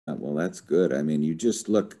Well, that's good. I mean, you just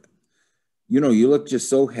look, you look just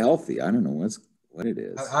so healthy. I don't know what it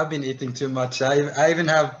is. I've been eating too much. I even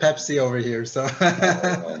have Pepsi over here. So Oh,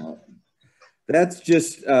 well, that's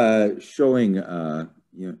just showing,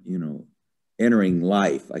 entering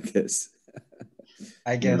life, I guess.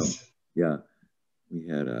 I You know, guess. yeah. We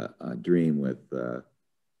had a dream with,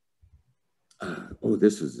 oh,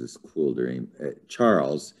 this was this cool dream.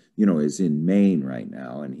 Charles, is in Maine right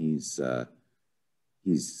now, and he's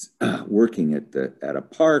working at a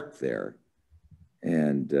park there,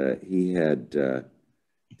 and he had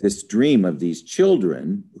this dream of these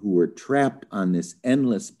children who were trapped on this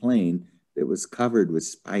endless plain that was covered with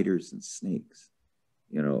spiders and snakes,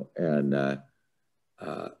 and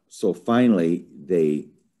so finally they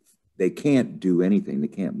can't do anything, they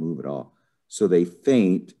can't move at all, so they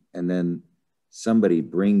faint, and then somebody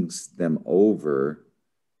brings them over,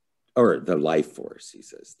 or the life force, he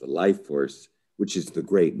says, the life force, which is the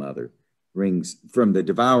great mother, brings from the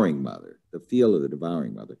devouring mother, the field of the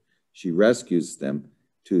devouring mother. She rescues them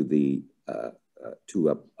to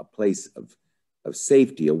a place of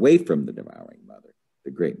safety away from the devouring mother,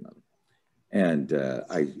 the great mother. And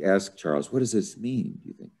I asked Charles, what does this mean, do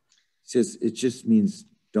you think? He says, it just means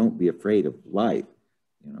don't be afraid of life,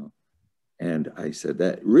 you know. And I said,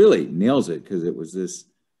 that really nails it, because it was this,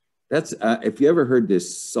 that's, if you ever heard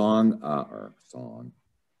this song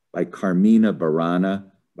by Carmina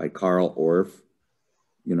Burana by Carl Orff,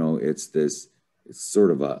 it's sort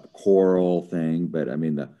of a choral thing, but I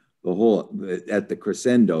mean, the whole, at the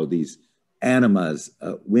crescendo, these animas,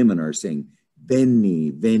 women are saying,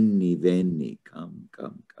 Venni, Venni, Venni, come,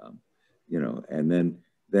 come, come, and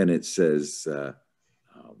then it says,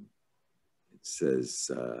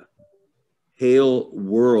 hail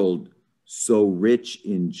world so rich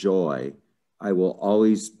in joy, I will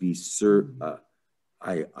always be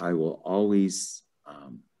I will always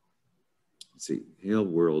let's see, hail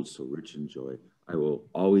world so rich in joy, I will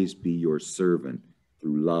always be your servant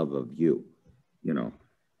through love of you.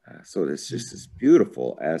 So it's just this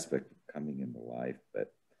beautiful aspect of coming into life.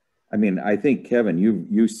 But I mean, I think, Kevin,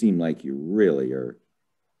 you seem like you really are.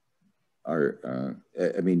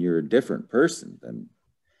 I mean, you're a different person than.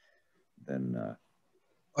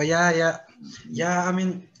 Oh yeah, yeah, yeah. I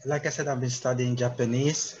mean, like I said, I've been studying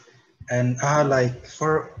Japanese, and like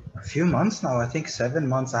for a few months now, I think 7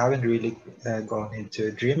 months, I haven't really gone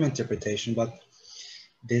into dream interpretation. But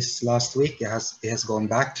this last week, it has gone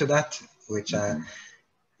back to that, which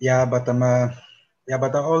yeah, but I'm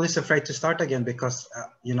always afraid to start again because I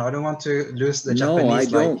don't want to lose the No, I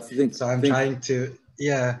Japanese, like, don't think so I'm think trying to,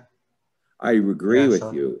 yeah, I agree yeah, with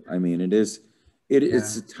so you. I mean, it's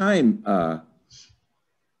yeah. a time.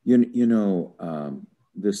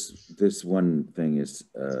 This one thing is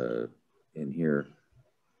in here.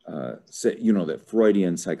 That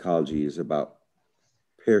Freudian psychology is about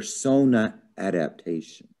persona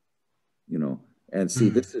adaptation. And see,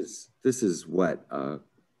 Mm, this is what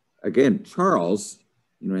again, Charles,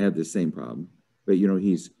 had the same problem, but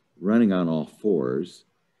he's running on all fours,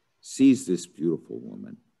 sees this beautiful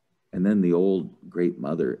woman, and then the old great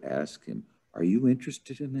mother asks him, "Are you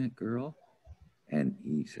interested in that girl?" And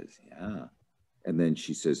he says, "Yeah." And then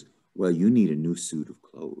she says, "Well, you need a new suit of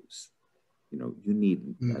clothes. You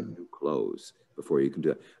need mm, new clothes before you can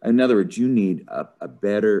do it. In other words, you need a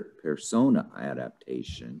better persona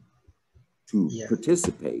adaptation to yeah.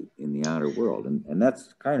 participate in the outer world." And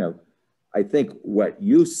that's kind of, I think, what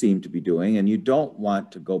you seem to be doing. And you don't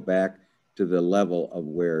want to go back to the level of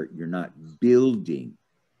where you're not building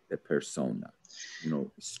the persona,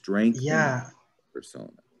 strengthening Yeah, the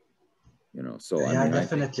persona. So I yeah, mean, I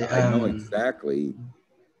think definitely. I know exactly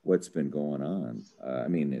what's been going on. I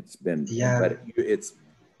mean, it's been, Yeah. but it's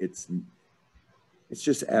it's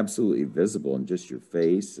just absolutely visible in just your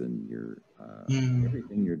face and your Mm,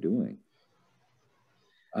 everything you're doing.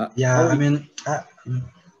 yeah, How are I you, mean,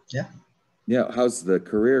 yeah, yeah, how's the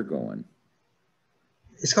career going?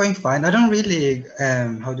 it's going fine. I don't really,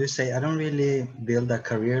 how do you say, I don't really build a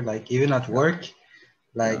career, like even at Yeah, work. yeah,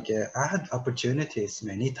 Like I had opportunities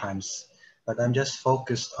many times, but I'm just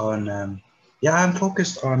focused on, yeah, I'm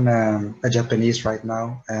focused on a Japanese right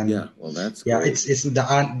now, and yeah. Well, that's yeah, great. it's the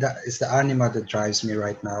anime that drives me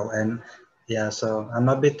right now, and yeah, so I'm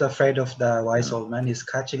a bit afraid of the wise Yeah, old man. He's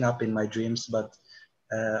catching up in my dreams, but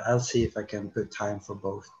I'll see if I can put time for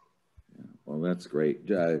both. yeah. Well, that's great.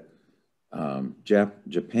 Japan.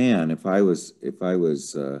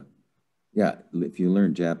 Yeah, if you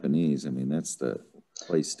learn Japanese, I mean, that's the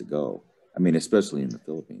place to go. I mean, especially in the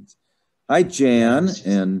Philippines. Hi, Yeah, Jan it's just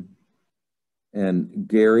and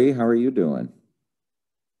Gary. How are you doing?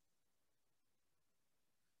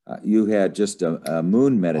 You had just a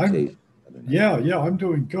moon meditation. Yeah, I'm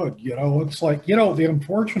doing good. You know, it's like, you know, the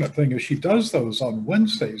unfortunate thing is she does those on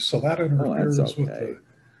Wednesdays, so that interferes okay.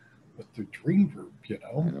 with the dream group, you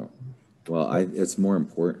know. I know. Well, it's more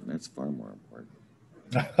important. That's far more important.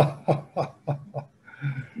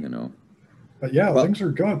 You know. But yeah, well, things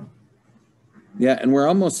are good. Yeah, and we're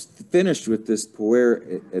almost finished with this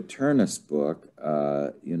Puer Aeturnus book.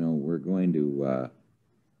 You know, we're going to, I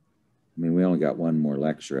mean, we only got one more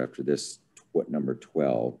lecture after this, number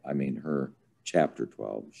 12. I mean, her chapter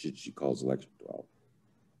 12. She calls lecture 12.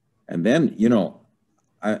 And then, you know,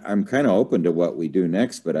 I'm kind of open to what we do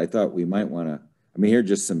next, but I thought we might want to, I mean, here are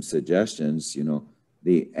just some suggestions. You know,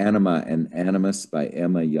 The Anima and Animus by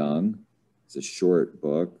Emma Young. It's a short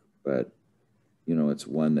book, but, you know, it's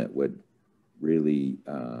one that would really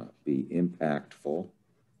be impactful.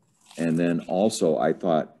 And then also I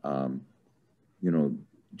thought, you know,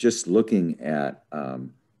 just looking at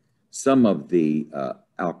some of the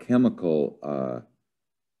alchemical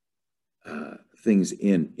things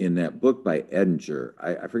in that book by Edinger.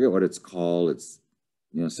 I forget what it's called. It's,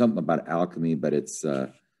 you know, something about alchemy, but it's,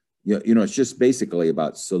 you know, it's just basically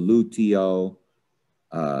about solutio,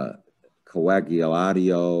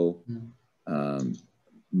 coagulatio,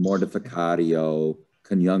 mortificatio,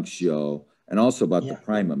 conjunctio, and also about the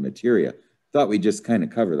prima materia. Thought we'd just kind of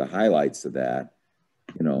cover the highlights of that,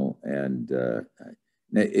 you know, and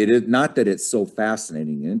it is not that it's so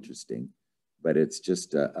fascinating and interesting, but it's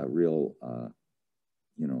just a real,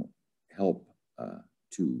 you know, help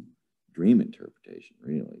to dream interpretation,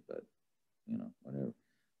 really, but, you know, whatever.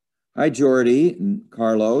 Hi, Jordy and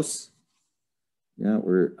Carlos. Yeah,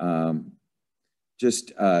 we're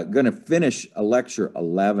just going to finish a lecture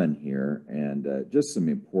 11 here, and just some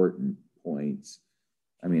important points.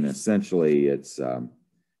 I mean, essentially, it's,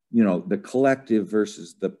 you know, the collective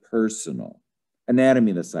versus the personal.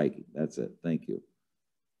 Anatomy of the psyche. That's it. Thank you.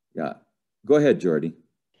 Yeah. Go ahead, Jordy.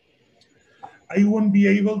 I won't be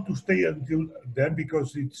able to stay until then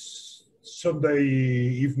because it's Sunday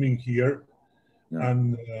evening here,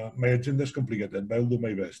 and my agenda is complicated, but I'll do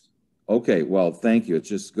my best. Okay, well, thank you. It's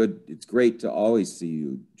just good. It's great to always see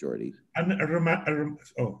you, Jordy. And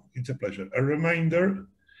oh, it's a pleasure. A reminder,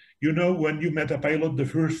 you know, when you met a pilot, the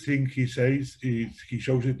first thing he says is he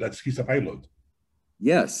shows it that he's a pilot.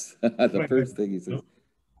 Yes, the first thing he says. No?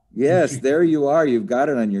 Yes, there you are. You've got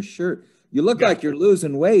it on your shirt. You look like you're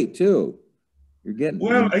losing weight, too. You're getting...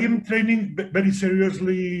 Well, I am training very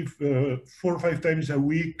seriously 4 or 5 times a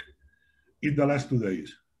week in the last 2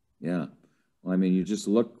 days. Yeah. Well, I mean, you just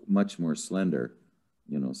look much more slender,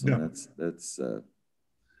 you know, so that's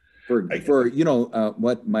for you know,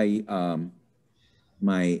 what my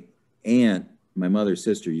my aunt, my mother's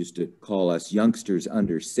sister, used to call us youngsters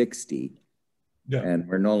under 60. Yeah. And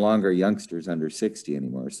we're no longer youngsters under 60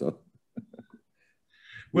 anymore, so.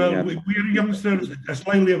 Well, we are youngsters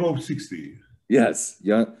slightly above 60. Yes,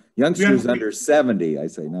 youngsters under 70, I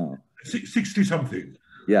say now. 60-something.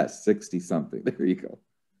 Yes, 60-something. There you go.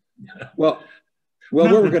 Well,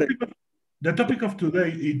 no, the topic of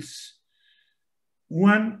today, it's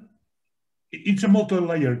a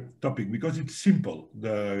multi-layered topic because it's simple,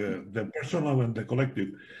 the personal and the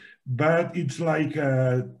collective, but it's like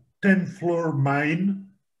a 10-floor mine.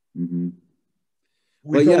 Mm-hmm.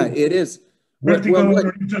 Well, yeah, it is. Vertical and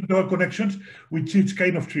horizontal connections, which is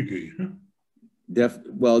kind of tricky.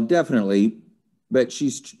 Well, definitely, but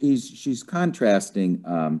she's contrasting.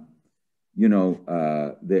 You know,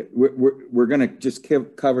 that we're going to just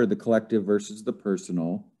cover the collective versus the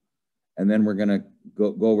personal, and then we're going to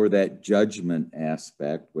go over that judgment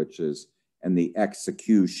aspect, which is, and the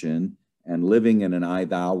execution, and living in an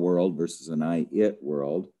I-thou world versus an I-it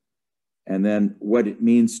world, and then what it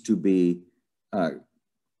means to be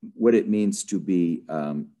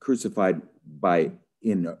crucified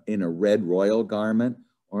in a red royal garment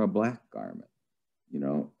or a black garment, you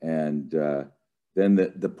know, and then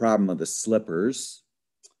the problem of the slippers,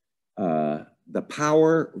 the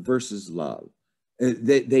power versus love.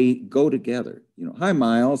 They go together, you know. Hi,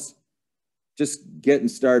 Miles. Just getting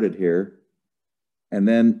started here. And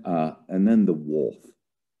then the wolf,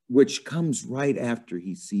 which comes right after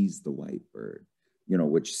he sees the white bird, you know,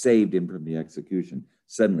 which saved him from the execution.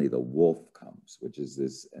 Suddenly the wolf comes, which is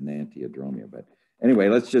this enantiodromia. But anyway,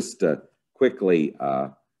 let's just quickly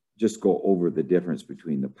just go over the difference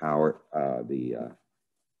between the power, the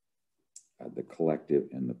collective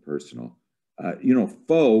and the personal. You know,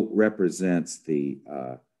 Faux represents the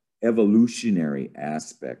evolutionary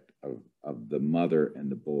aspect of the mother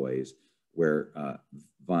and the boys, where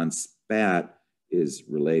von Spat is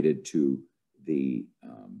related to the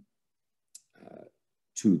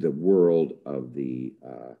world of the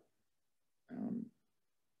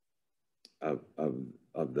of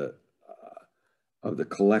the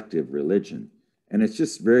collective religion. And it's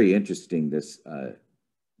just very interesting, this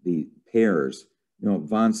the pairs. You know,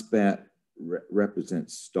 von Spat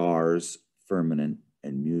represents stars, firmament,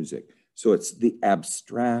 and music. So it's the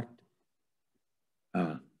abstract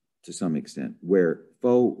to some extent, where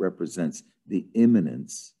Faux represents the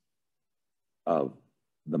immanence of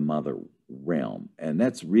the mother realm. And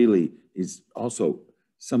that's really is also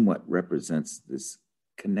somewhat represents this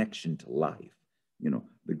connection to life. You know,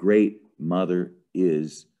 the great mother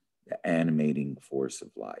is the animating force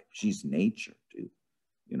of life. She's nature too,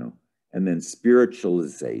 you know. And then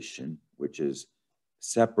spiritualization, which is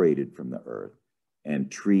separated from the earth,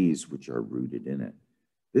 and trees which are rooted in it.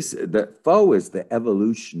 The Faux is the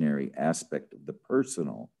evolutionary aspect of the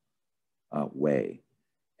personal way,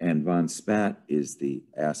 and von Spat is the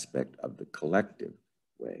aspect of the collective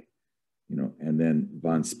way, you know. And then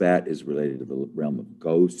von Spat is related to the realm of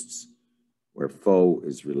ghosts, where Faux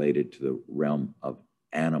is related to the realm of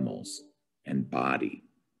animals and body,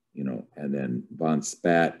 you know. And then von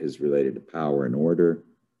Spat is related to power and order,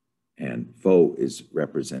 and Faux is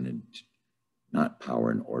represented not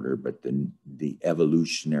power and order, but the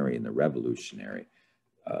evolutionary and the revolutionary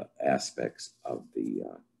aspects of the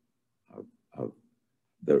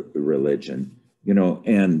religion, you know.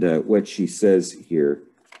 And what she says here,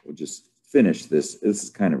 we'll just finish this. This is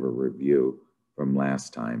kind of a review from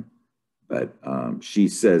last time, but she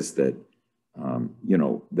says that you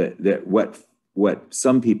know, that what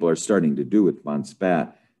some people are starting to do with von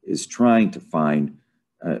Spat is trying to find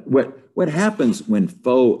what happens when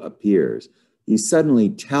Faux appears. He suddenly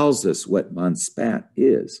tells us what von Spat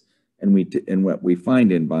is, and what we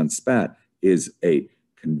find in von Spat is a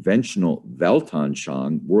conventional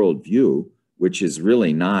Weltanschauung worldview, which is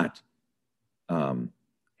really not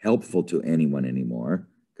helpful to anyone anymore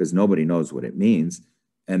because nobody knows what it means.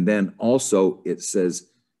 And then also it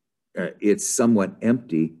says it's somewhat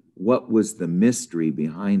empty. What was the mystery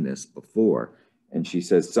behind this before? And she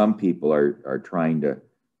says some people are trying to,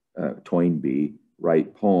 Toynbee,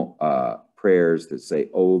 write prayers that say,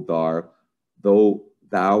 "O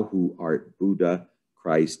thou who art Buddha,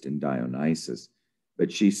 Christ, and Dionysus."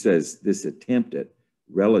 But she says this attempt at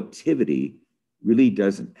relativity really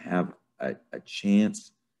doesn't have a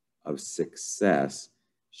chance of success,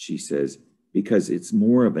 she says, because it's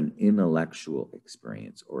more of an intellectual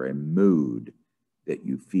experience or a mood that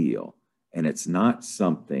you feel. And it's not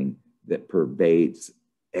something that pervades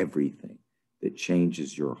everything, that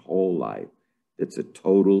changes your whole life. It's a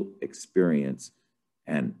total experience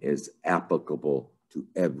and is applicable to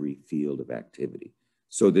every field of activity.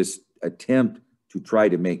 So this attempt to try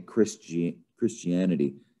to make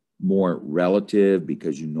Christianity more relative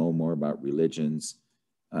because you know more about religions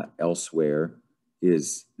elsewhere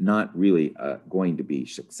is not really going to be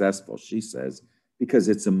successful, she says, because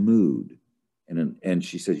it's a mood. And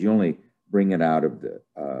she says you only bring it out of the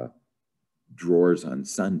drawers on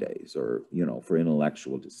Sundays, or, you know, for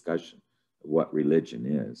intellectual discussion of what religion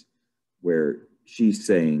is, where she's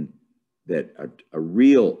saying that a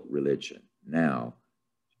real religion now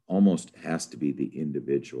almost has to be the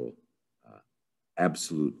individual,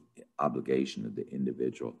 absolute obligation of the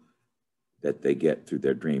individual that they get through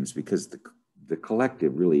their dreams, because the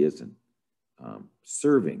collective really isn't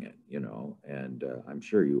serving it, you know. And I'm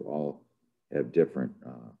sure you all have different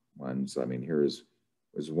ones. I mean,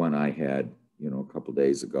 was one I had, you know, a couple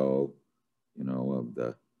days ago, you know,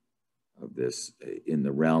 of this in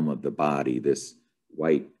the realm of the body, this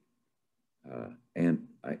white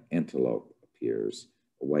antelope appears,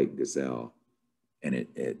 a white gazelle, and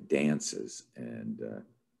it dances. And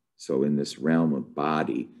so in this realm of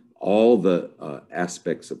body, all the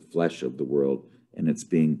aspects of flesh of the world, and it's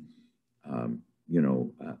being, you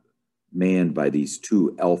know, manned by these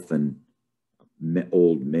two elfin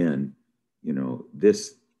old men, you know,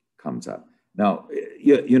 this comes up. Now,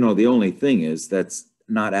 you know, the only thing is that's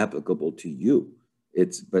not applicable to you.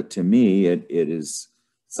 But to me, it is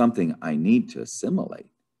something I need to assimilate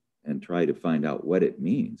and try to find out what it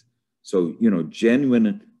means. So, you know,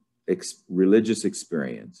 genuine religious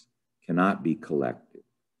experience cannot be collective.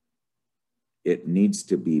 It needs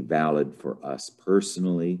to be valid for us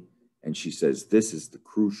personally. And she says this is the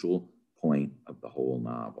crucial point of the whole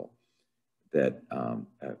novel, that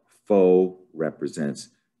Faux represents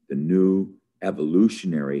the new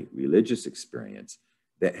evolutionary religious experience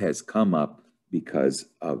that has come up because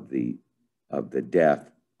of the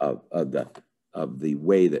death of the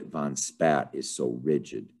way that von Spat is so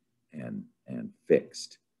rigid and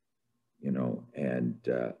fixed, you know. And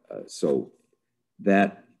so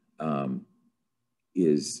that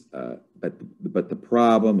is, but the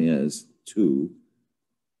problem is two,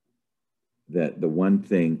 that the one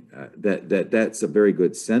thing that's a very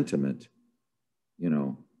good sentiment, you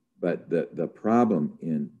know, but the problem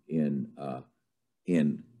in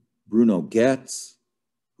Bruno Goetz,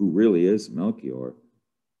 who really is Melchior,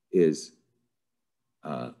 is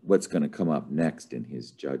what's going to come up next in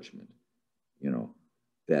his judgment, you know,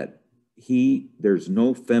 that there's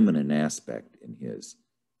no feminine aspect in his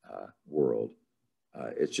world.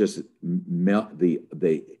 It's just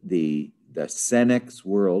the Senex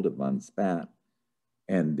world of von Spat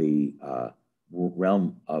and the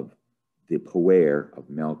realm of the Puer of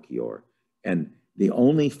Melchior. And the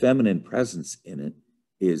only feminine presence in it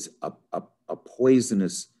is a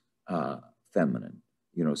poisonous feminine,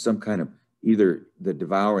 you know, some kind of either the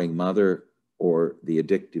devouring mother or the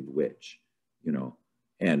addictive witch, you know.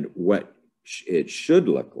 And what it should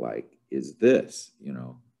look like is this, you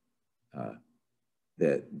know,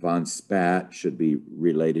 that von Spat should be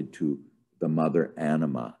related to the mother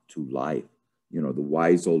anima, to life. You know, the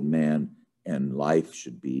wise old man and life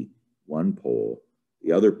should be one pole.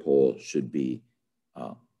 The other pole should be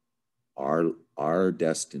our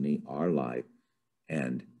destiny, our life,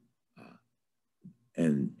 and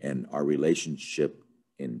our relationship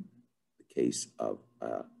in the case of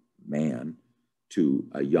man to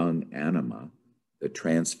a young anima, the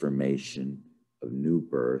transformation of new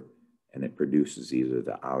birth, and it produces either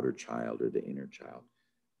the outer child or the inner child.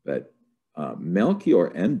 But Melchior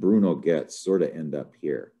and Bruno Goetz sort of end up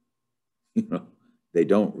here. You know, they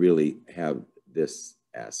don't really have this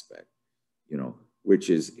aspect, you know, which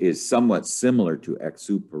is somewhat similar to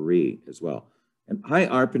exupery as well. And hi,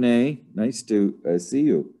 Arpane, nice to see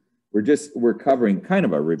you. We're covering kind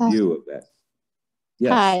of a review of that.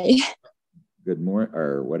 Yes. Hi. Good morning,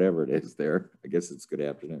 or whatever it is there. I guess it's good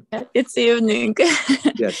afternoon. It's evening.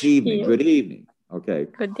 Yes, evening. Good evening. Okay.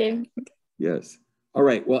 Good evening. Yes. All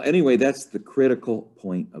right. Well, anyway, that's the critical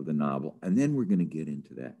point of the novel. And then we're going to get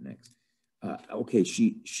into that next. Okay,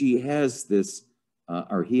 she has this,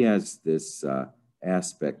 or he has this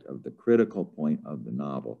aspect of the critical point of the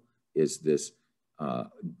novel is this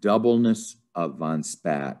doubleness of von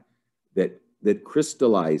Spat that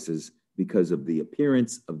crystallizes because of the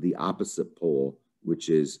appearance of the opposite pole, which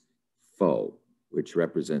is foe, which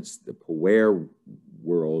represents the Puer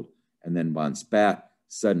world, and then von Spat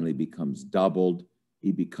suddenly becomes doubled.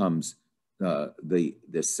 He becomes the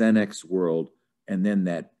Senex world, and then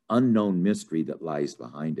that unknown mystery that lies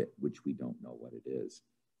behind it, which we don't know what it is,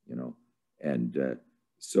 you know. And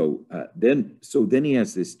so then he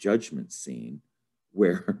has this judgment scene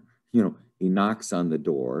where, you know, he knocks on the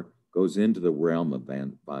door, goes into the realm of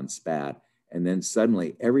von Spat, and then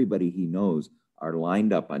suddenly everybody he knows are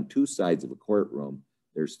lined up on two sides of a courtroom.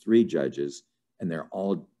 There's three judges, and they're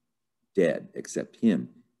all dead except him,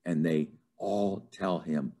 and they all tell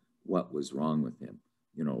him what was wrong with him.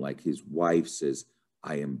 You know, like his wife says,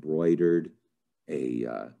 I embroidered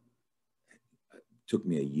took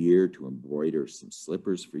me a year to embroider some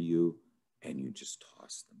slippers for you, and you just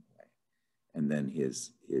tossed them away. And then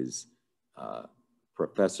his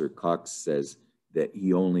Professor Cox says that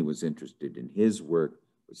he only was interested in his work,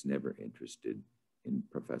 was never interested in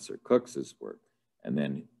Professor Cox's work. And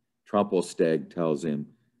then Trumpelsteg tells him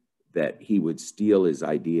that he would steal his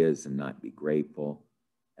ideas and not be grateful.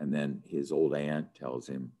 And then his old aunt tells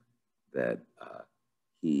him that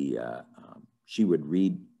she would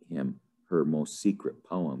read him her most secret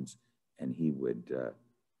poems, and he would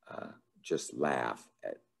just laugh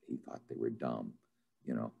at, he thought they were dumb,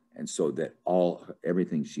 you know. And so that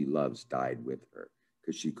everything she loves died with her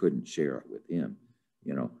because she couldn't share it with him,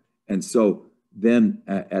 you know. And so then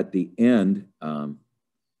at the end,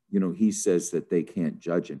 you know, he says that they can't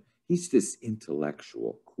judge him. He's this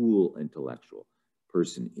intellectual, cool intellectual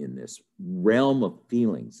person in this realm of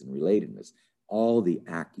feelings and relatedness. All the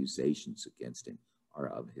accusations against him are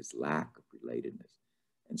of his lack of relatedness.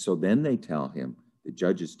 And so then they tell him, the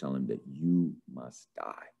judges tell him that you must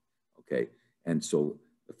die, okay? And so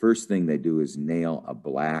the first thing they do is nail a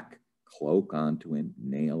black cloak onto him,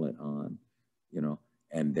 nail it on, you know,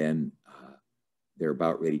 and then they're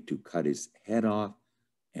about ready to cut his head off,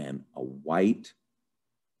 and a white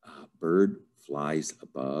bird flies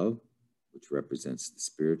above, which represents the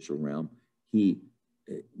spiritual realm. He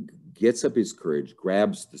gets up his courage,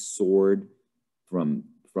 grabs the sword from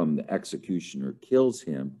the executioner, kills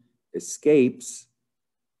him, escapes,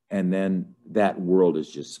 and then that world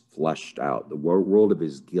is just flushed out. The world of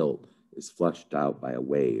his guilt is flushed out by a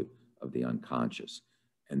wave of the unconscious.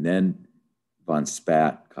 And then von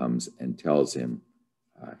Spat comes and tells him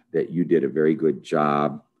that you did a very good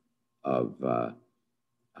job of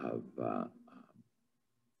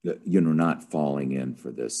you know, not falling in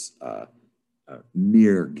for this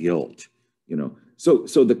mere guilt, you know. So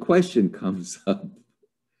the question comes up,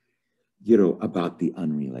 you know, about the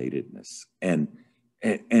unrelatedness and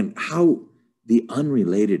how the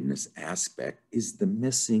unrelatedness aspect is the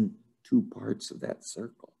missing two parts of that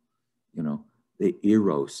circle. You know, the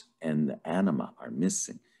Eros and the anima are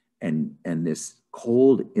missing. And this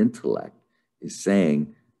cold intellect is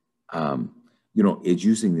saying, you know, it's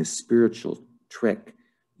using this spiritual trick.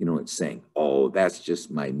 You know, it's saying, oh, that's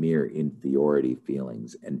just my mere inferiority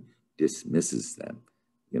feelings, and dismisses them,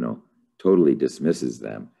 you know, totally dismisses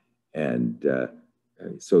them. And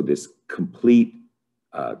so this complete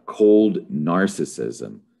cold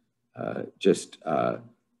narcissism just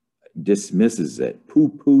dismisses it,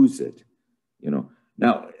 poo-poos it, you know.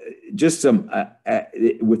 Now, just some,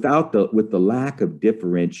 with the lack of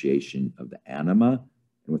differentiation of the anima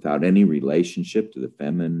and without any relationship to the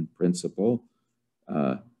feminine principle,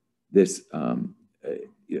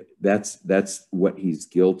 that's what he's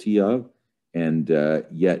guilty of. And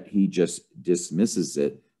yet he just dismisses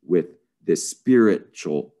it with this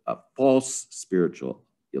spiritual, false spiritual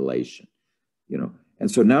elation, you know. And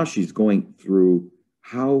so now she's going through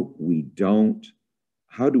how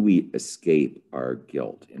do we escape our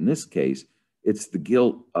guilt? In this case, it's the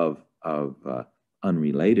guilt of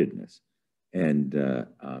unrelatedness. And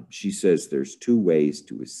she says there's two ways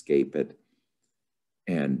to escape it.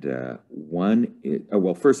 And one is,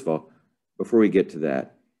 well, first of all, before we get to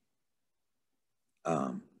that,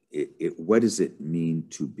 what does it mean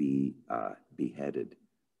to be beheaded?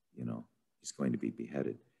 You know, he's going to be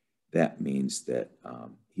beheaded. That means that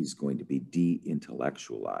he's going to be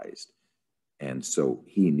de-intellectualized. And so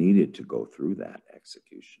he needed to go through that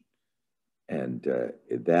execution. And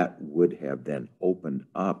that would have then opened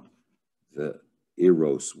up the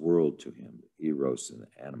Eros world to him, the Eros and the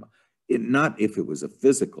anima. Not if it was a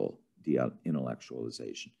physical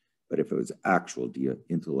de-intellectualization, but if it was actual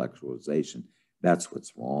de-intellectualization, that's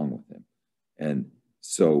what's wrong with him. And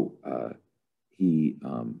so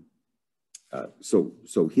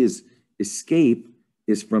so his escape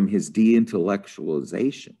is from his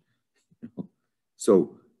de-intellectualization.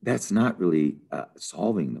 So that's not really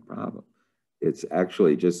solving the problem. It's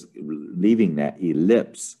actually just leaving that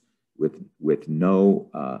ellipse with no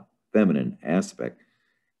feminine aspect.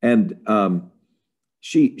 And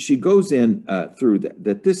she goes in through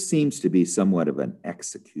that this seems to be somewhat of an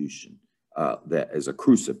execution, that is a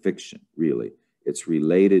crucifixion, really. It's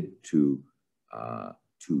related to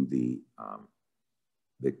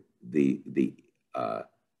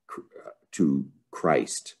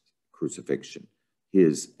Christ crucifixion,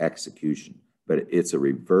 his execution, but it's a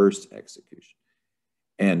reverse execution.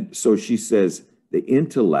 And so she says the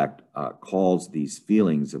intellect calls these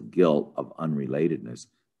feelings of guilt, of unrelatedness,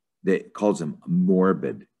 that calls them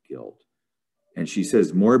morbid guilt. And she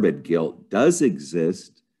says morbid guilt does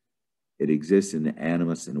exist. It exists in the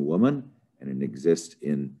animus in a woman, and it exists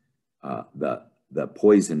in the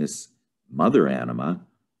poisonous mother anima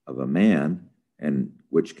of a man, and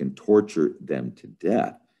which can torture them to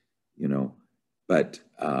death, you know. But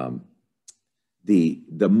the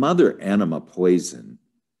mother anima poison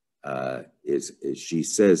is she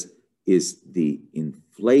says, is the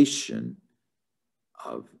inflation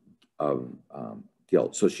of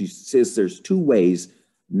guilt. So she says there's two ways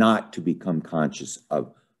not to become conscious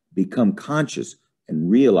and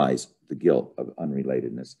realize the guilt of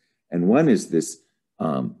unrelatedness. And one is this,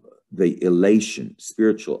 the elation,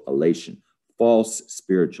 spiritual elation, false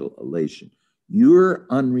spiritual elation. You're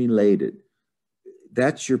unrelated.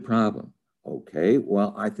 That's your problem. Okay,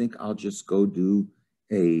 well, I think I'll just go do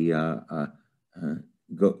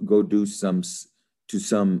go do some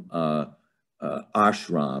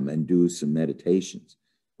ashram and do some meditations.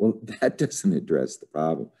 Well, that doesn't address the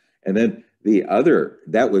problem. And then the other,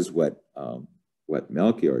 that was what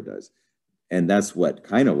Melchior does. And that's what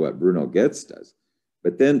Bruno Goetz does.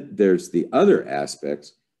 But then there's the other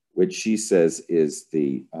aspects, which she says is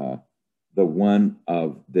the one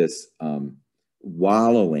of this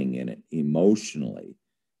wallowing in it emotionally.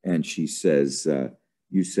 And she says,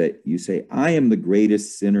 you say, I am the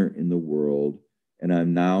greatest sinner in the world, and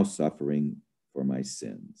I'm now suffering for my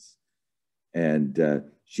sins. And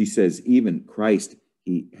she says, even Christ,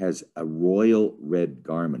 he has a royal red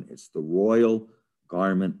garment. It's the royal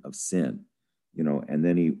garment of sin, you know, and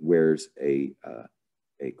then he wears a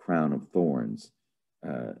crown of thorns,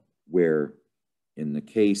 where in the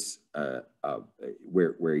case of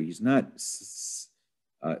where he's not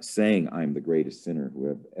saying I'm the greatest sinner who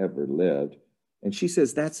have ever lived. And she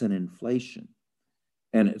says that's an inflation.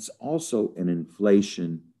 And it's also an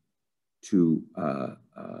inflation to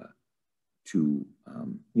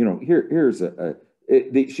you know, here's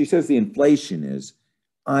she says the inflation is,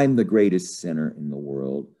 I'm the greatest sinner in the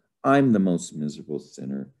world. I'm the most miserable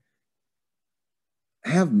sinner.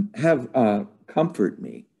 Have comfort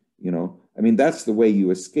me, you know. I mean, that's the way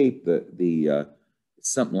you escape the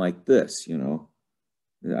something like this, you know.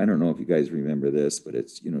 I don't know if you guys remember this, but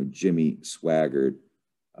it's, you know, Jimmy Swaggart,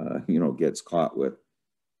 you know, gets caught with,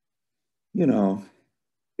 you know,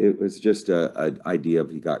 it was just an idea of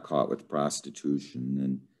he got caught with prostitution.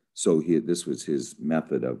 And so this was his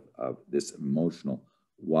method of this emotional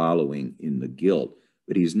wallowing in the guilt,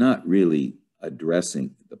 but he's not really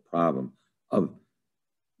addressing the problem of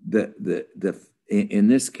in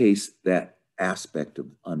this case, that aspect of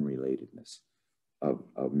unrelatedness,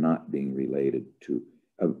 of not being related to,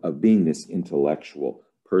 of being this intellectual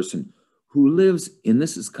person who lives, and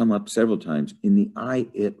this has come up several times, in the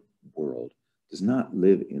I-it world, does not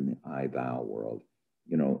live in the I-thou world,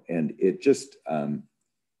 you know. And it just,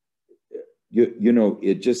 you know,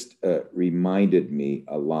 it just reminded me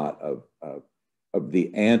a lot of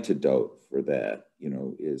the antidote for that, you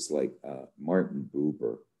know, is like Martin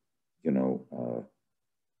Buber, you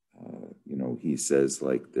know, he says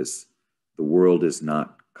like this: the world is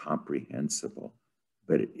not comprehensible,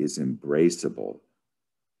 but it is embraceable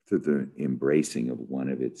through the embracing of one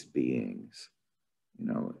of its beings, you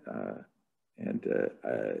know.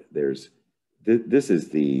 There's this is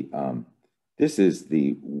the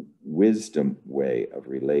wisdom way of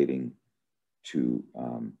relating to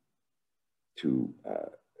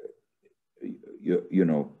you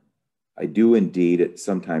know, I do indeed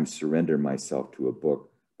sometimes surrender myself to a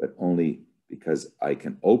book, but only because I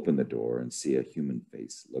can open the door and see a human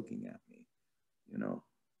face looking at me, you know.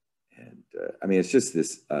 And I mean, it's just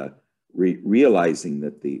this realizing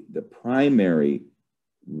that the primary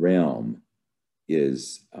realm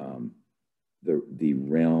is the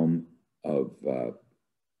realm of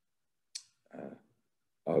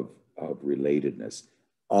relatedness.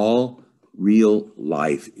 All real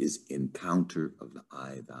life is encounter of the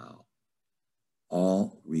I-thou.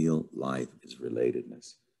 All real life is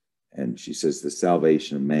relatedness. And she says the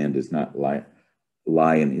salvation of man does not lie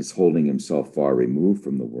in his holding himself far removed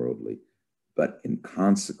from the worldly, but in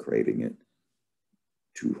consecrating it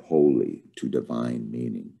to holy, to divine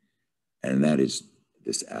meaning. And that is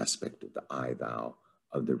this aspect of the I-thou,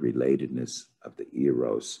 of the relatedness of the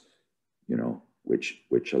Eros, you know,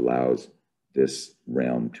 which allows this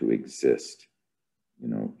realm to exist, you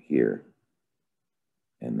know, here.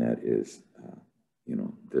 And that is, you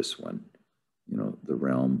know, this one, you know, the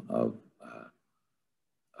realm of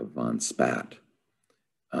von Spat.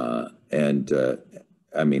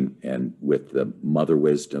 I mean, and with the mother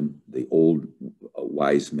wisdom, the old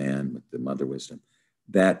wise man with the mother wisdom,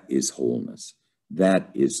 that is wholeness. That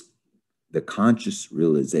is the conscious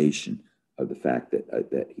realization of the fact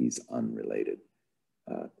that he's unrelated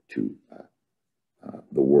to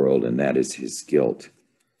the world, and that is his guilt,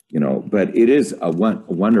 you know. But it is a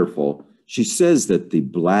wonderful. She says that the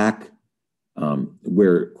black,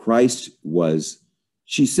 where Christ was.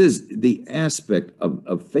 She says the aspect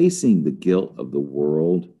of facing the guilt of the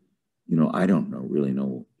world, you know, I don't really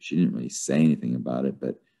know. She didn't really say anything about it,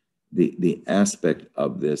 but the aspect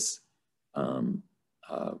of this, of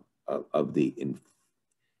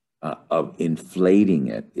inflating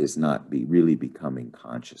it is not really becoming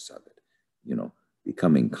conscious of it, you know,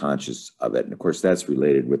 becoming conscious of it. And of course, that's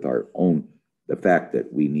related with our own, the fact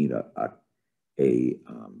that we need to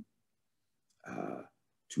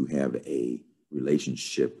have a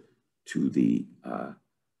relationship to the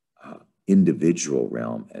individual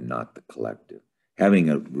realm and not the collective. Having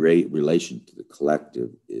a great relation to the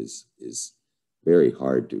collective is very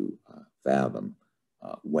hard to fathom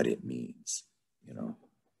what it means, you know.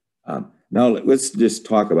 Now let's just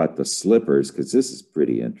talk about the slippers, because this is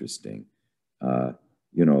pretty interesting.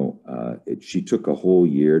 You know, she took a whole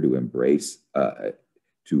year to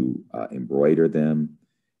embroider them,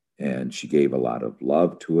 and she gave a lot of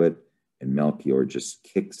love to it. And Melchior just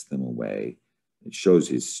kicks them away. It shows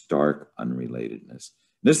his stark unrelatedness.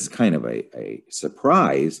 This is kind of a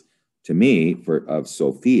surprise to me of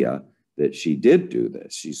Sophia that she did do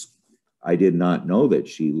this. I did not know that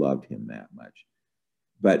she loved him that much.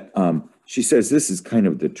 But she says this is kind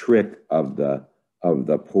of the trick of the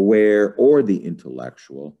puer or the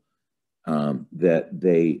intellectual, that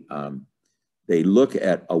they look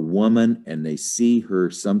at a woman and they see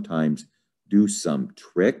her sometimes do some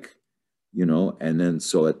trick, you know, and then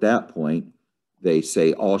so at that point they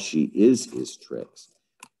say all she is tricks.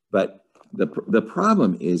 But the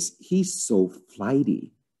problem is he's so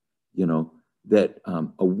flighty, you know, that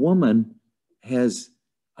a woman has,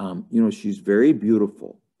 you know, she's very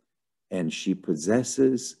beautiful and she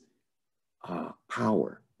possesses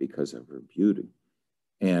power because of her beauty.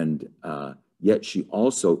 And yet she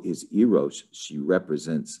also is Eros. She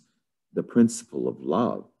represents the principle of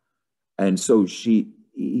love. And so she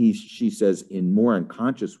says in more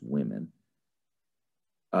unconscious women,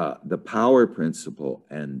 the power principle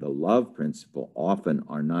and the love principle often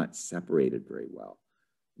are not separated very well,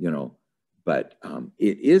 you know, but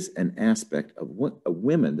it is an aspect of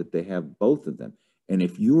women that they have both of them. And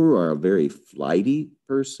if you are a very flighty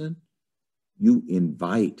person, you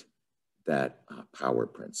invite that power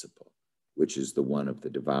principle, which is the one of the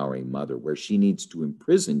devouring mother, where she needs to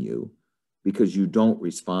imprison you because you don't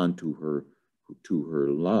respond to her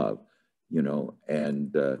love, you know.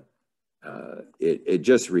 And it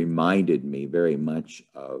just reminded me very much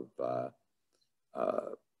of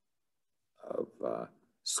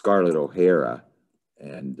Scarlett O'Hara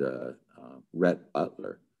and Rhett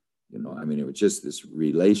Butler. You know, I mean, it was just this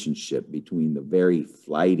relationship between the very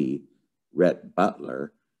flighty Rhett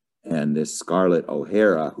Butler and this Scarlett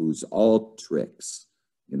O'Hara, who's all tricks,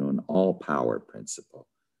 you know, an all power principle.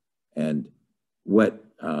 And what,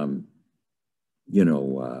 you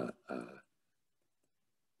know,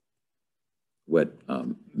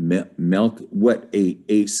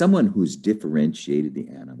 someone who's differentiated the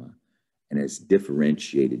anima and has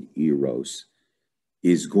differentiated Eros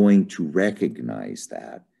is going to recognize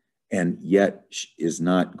that, and yet is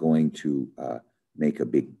not going to make a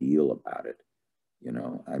big deal about it. You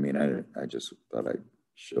know, I mean, I just thought I'd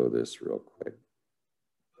show this real quick.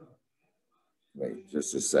 Wait,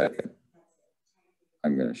 just a second.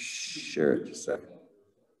 I'm going to share it just a second.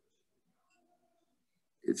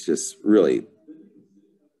 It's just really,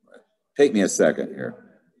 take me a second here.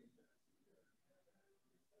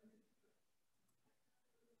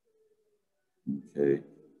 Okay.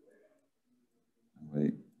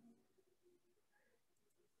 Wait.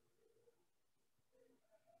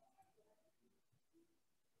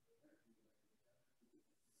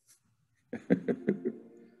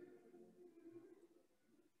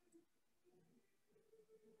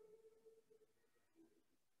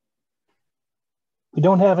 We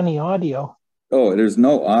don't have any audio. Oh, there's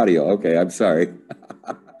no audio. Okay, I'm sorry.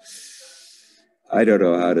 I don't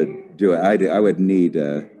know how to do it. I would need,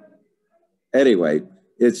 anyway,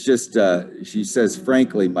 it's just, she says,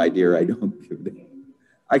 frankly, my dear, I don't give it.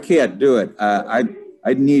 I can't do it.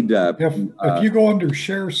 I'd need. If you go under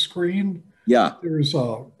share screen, yeah, there's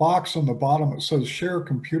a box on the bottom that says share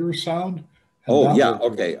computer sound. Oh, yeah.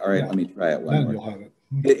 Okay. All right. Yeah. Let me try it one more. You'll have it.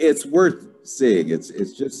 It's worth seeing. It's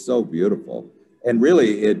just so beautiful. And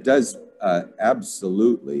really, it does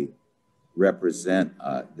absolutely represent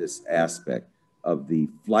this aspect of the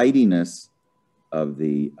flightiness of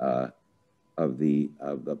the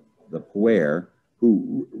puer,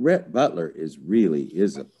 who Rhett Butler is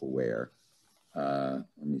a puer. Let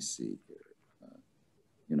me see here,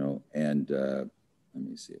 you know, and let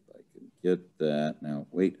me see if I can get that. Now,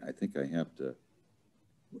 wait, I think I have to,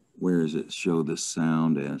 where does it show the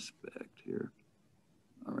sound aspect here?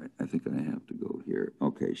 All right, I think I have to go here.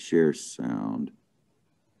 Okay, share sound.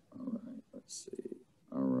 All right, let's see.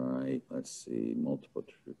 All right, let's see, multiple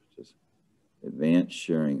just advanced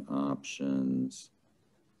sharing options.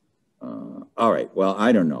 All right, well,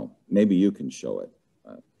 I don't know. Maybe you can show it.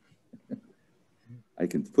 I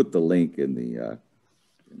can put the link in the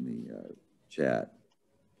chat,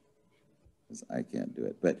 because I can't do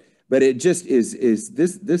it. But it just is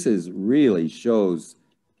this is really shows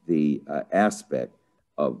the aspect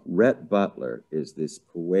of Rhett Butler is this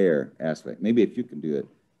puer aspect. Maybe if you can do it,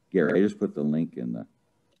 Gary. I just put the link in the.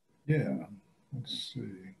 Yeah, let's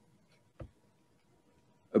see.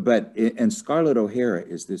 But and Scarlett O'Hara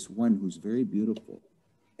is this one who's very beautiful,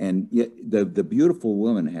 and yet the beautiful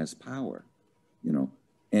woman has power, you know,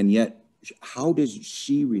 and yet how does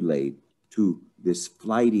she relate to this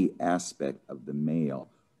flighty aspect of the male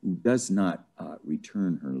who does not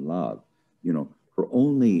return her love? You know, her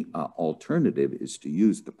only alternative is to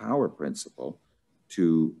use the power principle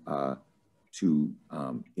to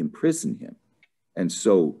imprison him. And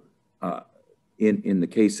so in the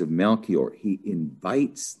case of Melchior, he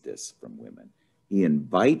invites this from women. He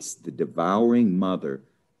invites the devouring mother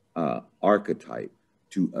archetype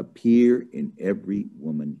to appear in every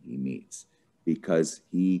woman he meets, because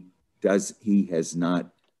he has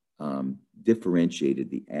not differentiated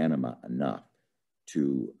the anima enough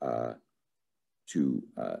to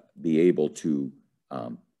be able to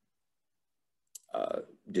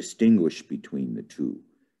distinguish between the two,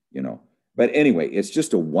 you know. But anyway, it's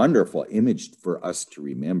just a wonderful image for us to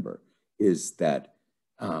remember, is that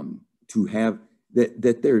to have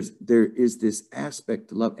that there is this aspect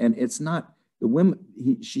to love, and it's not the women.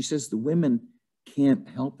 She says the women can't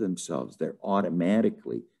help themselves. They're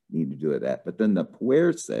automatically need to do that. But then the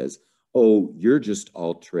Puer says, oh, you're just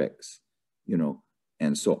all tricks, you know,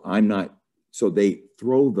 and so I'm not, so they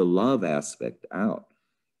throw the love aspect out.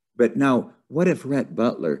 But now, what if Rhett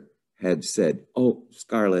Butler had said, oh,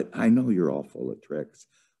 Scarlett, I know you're all full of tricks,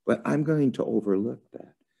 but I'm going to overlook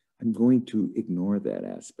that. I'm going to ignore that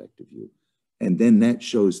aspect of you. And then that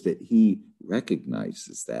shows that he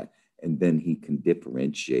recognizes that, and then he can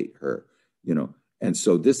differentiate her, you know. And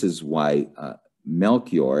so this is why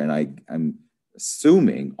Melchior, and I'm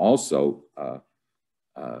assuming also,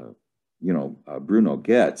 you know, Bruno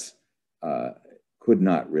Goetz could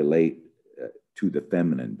not relate to the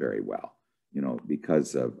feminine very well, you know,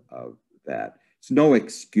 because of that. It's no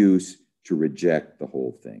excuse to reject the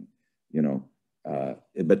whole thing, you know,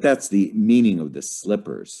 but that's the meaning of the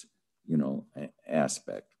slippers, you know,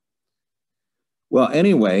 aspect. Well,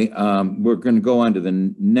 anyway, we're going to go on to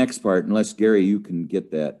the next part, unless, Gary, you can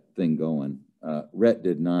get that thing going. Rhett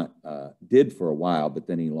did not, did for a while, but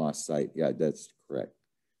then he lost sight. Yeah, that's correct.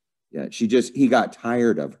 Yeah, he got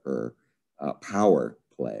tired of her power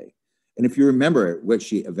play. And if you remember, what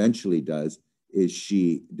she eventually does is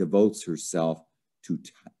she devotes herself to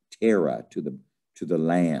Terra, to the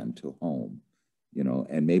land, to home, you know,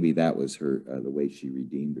 and maybe that was her, the way she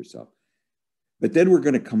redeemed herself. But then we're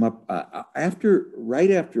going to come up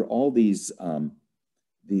right after all these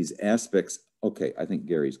aspects. Okay, I think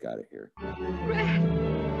Gary's got it here.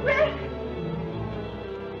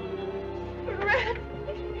 Red,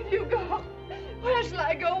 you go. Where shall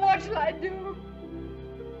I go? What shall I do?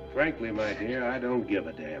 Frankly, my dear, I don't give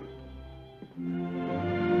a damn.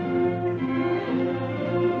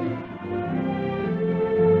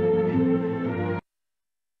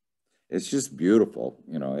 It's just beautiful,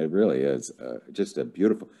 you know, it really is just a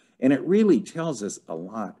beautiful, and it really tells us a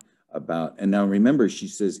lot about, and now remember, she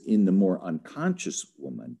says in the more unconscious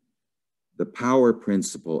woman, the power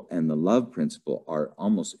principle and the love principle are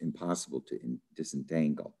almost impossible to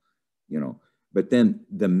disentangle, you know, but then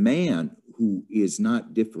the man who is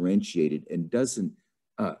not differentiated and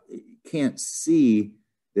can't see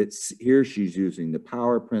that here she's using the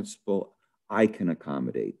power principle, I can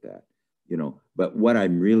accommodate that. You know, but what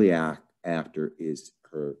I'm really after is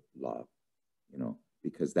her love, you know,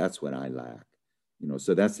 because that's what I lack, you know,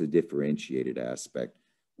 so that's the differentiated aspect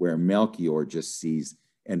where Melchior just sees,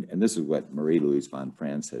 and this is what Marie-Louise von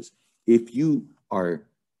Franz says, if you are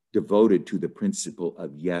devoted to the principle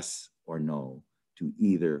of yes or no, to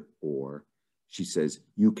either or, she says,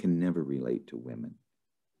 you can never relate to women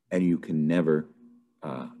and you can never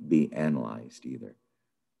be analyzed either.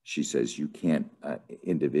 She says, you can't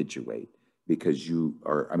individuate. Because you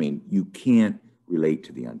can't relate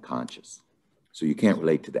to the unconscious. So you can't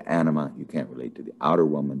relate to the anima, you can't relate to the outer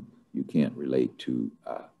woman, you can't relate to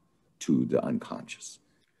the unconscious.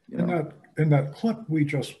 You know? In that clip we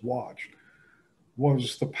just watched,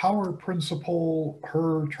 was the power principle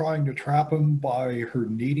her trying to trap him by her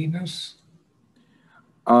neediness?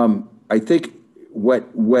 I think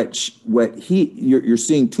you're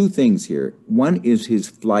seeing two things here. One is his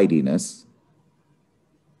flightiness.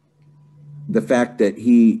 The fact that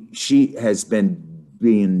she has been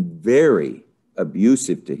being very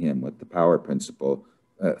abusive to him with the power principle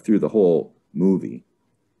through the whole movie,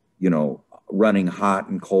 you know, running hot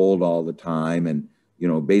and cold all the time and, you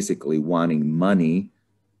know, basically wanting money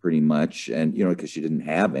pretty much. And, you know, because she didn't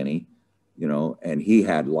have any, you know, and he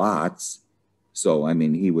had lots. So, I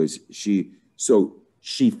mean, she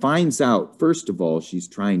finds out, first of all, she's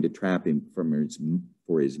trying to trap him for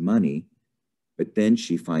his money. But then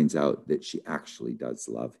she finds out that she actually does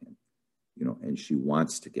love him, you know, and she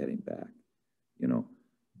wants to get him back, you know.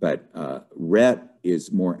 But Rhett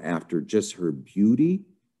is more after just her beauty,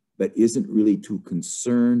 but isn't really too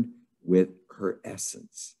concerned with her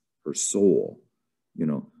essence, her soul, you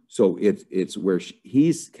know. So it's where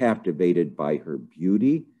he's captivated by her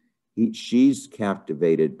beauty, she's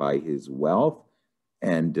captivated by his wealth,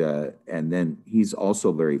 and then he's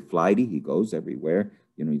also very flighty. He goes everywhere.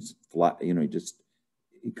 You know,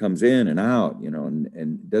 he comes in and out, you know,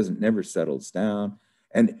 and never settles down.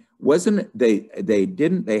 And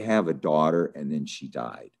didn't they have a daughter and then she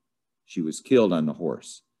died? She was killed on the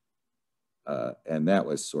horse. And that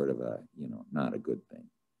was sort of you know, not a good thing,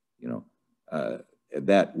 you know.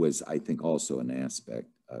 That was, I think, also an aspect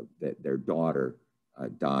of that their daughter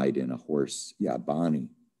died in a horse. Yeah, Bonnie.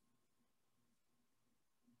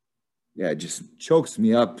 Yeah, it just chokes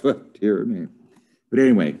me up to hear me. But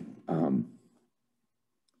anyway,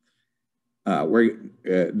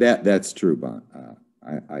 that's true, Bon.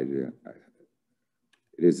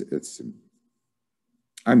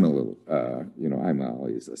 I'm a little, you know, I'm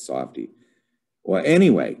always a softie. Well,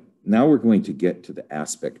 anyway, now we're going to get to the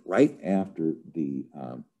aspect right after the,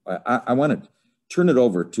 I want to turn it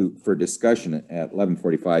over for discussion at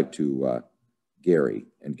 11:45 to Gary,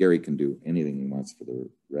 and Gary can do anything he wants for the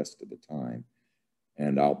rest of the time,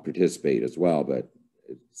 and I'll participate as well, but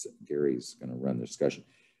Gary's going to run the discussion.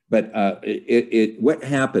 But what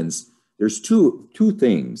happens, there's two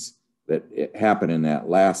things that happen in that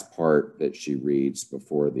last part that she reads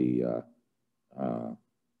before the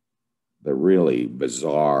really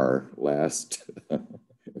bizarre last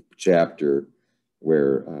chapter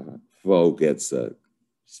where Foe gets a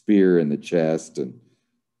spear in the chest and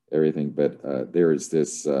everything. But there is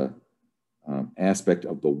this aspect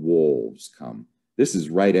of the wolves come. This is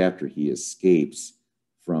right after he escapes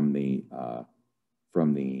from the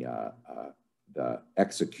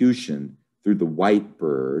execution through the white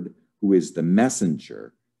bird, who is the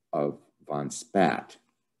messenger of von Spat,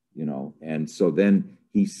 you know. And so then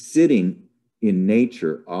he's sitting in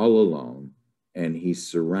nature all alone, and he's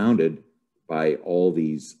surrounded by all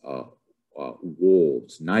these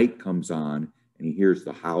wolves. Night comes on, and he hears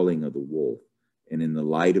the howling of the wolf. And in the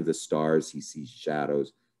light of the stars, he sees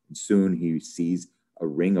shadows. And soon he sees a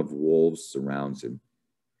ring of wolves surrounds him.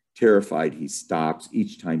 Terrified, he stops.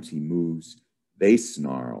 Each time he moves, they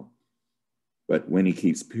snarl. But when he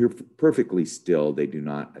keeps perfectly still, they do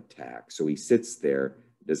not attack. So he sits there,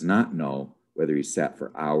 does not know whether he sat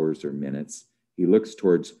for hours or minutes. He looks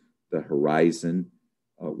towards the horizon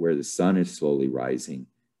where the sun is slowly rising.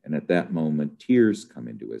 And at that moment, tears come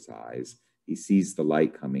into his eyes. He sees the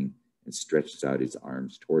light coming and stretches out his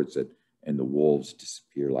arms towards it, and the wolves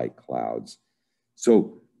disappear like clouds.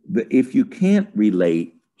 So if you can't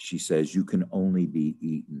relate, she says, you can only be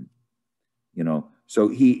eaten, you know. So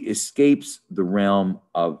he escapes the realm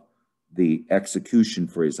of the execution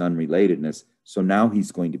for his unrelatedness. So now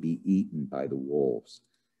he's going to be eaten by the wolves.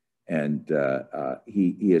 And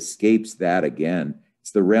he escapes that again.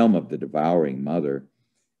 It's the realm of the devouring mother.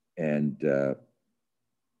 And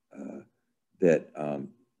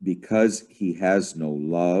because he has no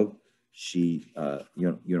love, she,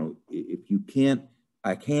 if you can't,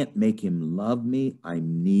 I can't make him love me, I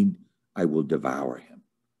will devour him,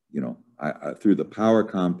 you know, through the power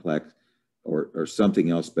complex or something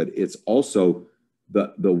else. But it's also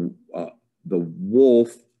the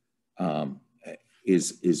wolf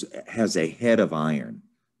has a head of iron,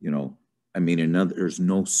 you know. I mean, there's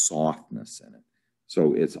no softness in it.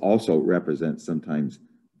 So it's also represents sometimes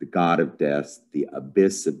the god of death, the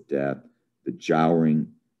abyss of death, the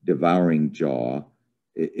devouring jaw.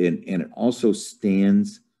 And it also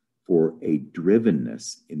stands for a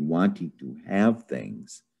drivenness in wanting to have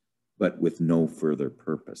things, but with no further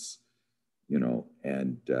purpose, you know.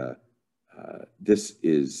 And this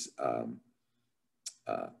is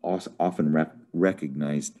often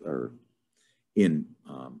recognized in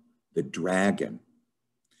the dragon,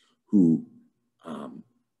 who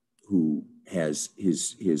has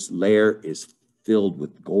his lair is filled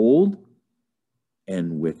with gold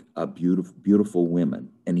and with a beautiful women,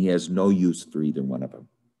 and he has no use for either one of them,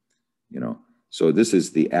 you know. So this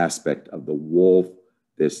is the aspect of the wolf,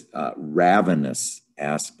 this ravenous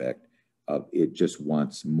aspect of it just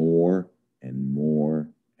wants more and more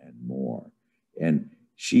and more. And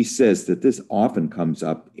she says that this often comes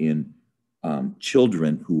up in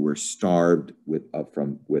children who were starved with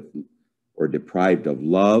or deprived of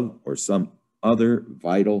love or some other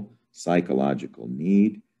vital psychological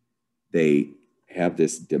need. They have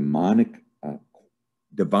this divine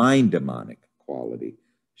demonic quality,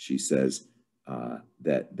 she says,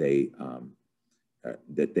 that they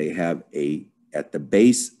have at the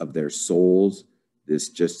base of their souls,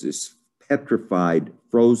 this petrified,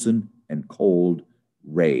 frozen and cold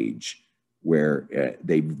rage, where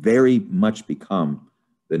they very much become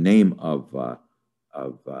the name of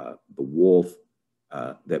the wolf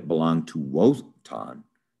that belonged to Wotan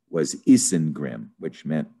was Isengrim, which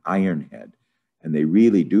meant iron head. And they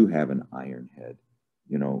really do have an iron head,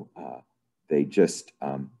 you know. They just,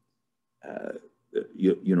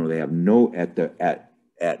 you know, they have no, at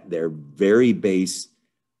their very base,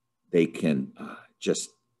 they can just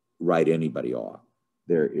write anybody off.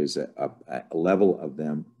 There is a level of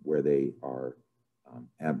them where they are,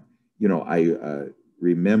 you know, I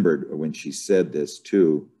remembered when she said this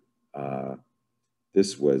too,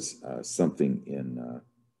 this was something in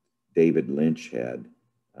David Lynch had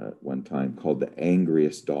one time called The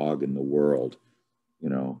Angriest Dog in the World. You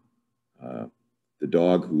know, the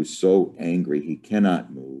dog who's so angry he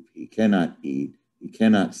cannot move, he cannot eat, he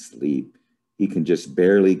cannot sleep, he can just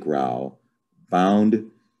barely growl,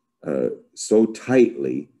 bound so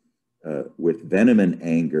tightly with venom and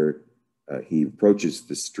anger, he approaches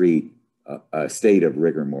the street a state of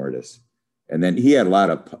rigor mortis. And then he had a lot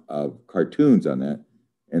of cartoons on that.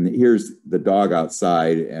 And here's the dog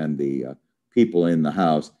outside and the people in the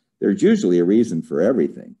house. There's usually a reason for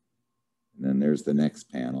everything. And then there's the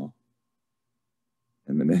next panel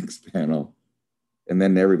and the next panel. And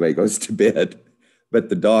then everybody goes to bed. But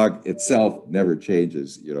the dog itself never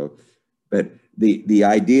changes, you know. But the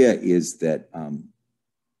idea is that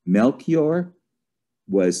Melchior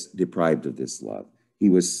was deprived of this love. He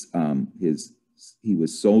was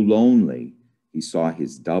so lonely. He saw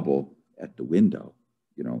his double at the window,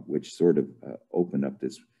 you know, which sort of opened up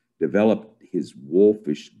this, developed his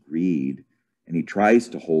wolfish greed, and he tries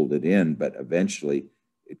to hold it in, but eventually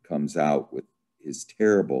it comes out with his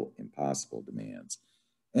terrible, impossible demands.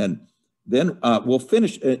 And then we'll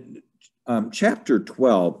finish. Chapter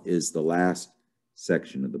 12 is the last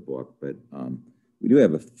section of the book, but we do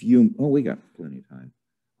have a few. Oh, we got plenty of time.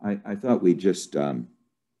 I thought we'd just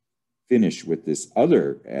finish with this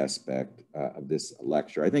other aspect of this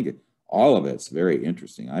lecture. I think all of it's very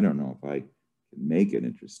interesting. I don't know if I can make it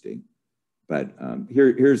interesting, but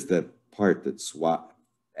here's the part that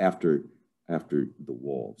after the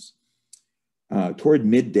wolves. Toward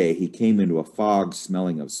midday, he came into a fog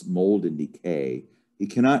smelling of mold and decay. He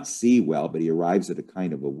cannot see well, but he arrives at a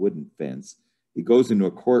kind of a wooden fence. He goes into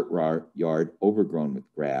a courtyard overgrown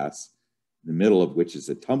with grass, in the middle of which is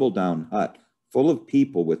a tumble-down hut full of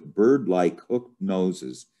people with bird-like hooked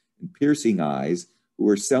noses and piercing eyes who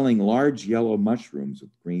are selling large yellow mushrooms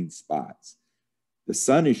with green spots. The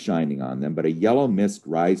sun is shining on them, but a yellow mist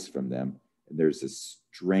rises from them, and there's a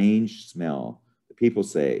strange smell. The people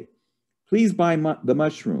say, "Please buy the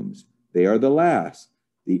mushrooms. They are the last.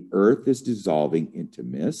 The earth is dissolving into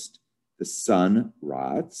mist. The sun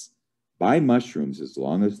rots. Buy mushrooms as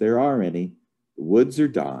long as there are any. The woods are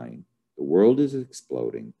dying. The world is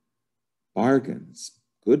exploding. Bargains,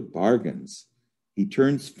 good bargains." He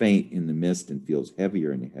turns faint in the mist and feels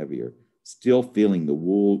heavier and heavier. Still feeling the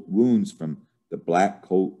wounds from the black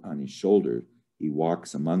coat on his shoulder, he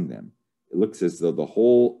walks among them. It looks as though the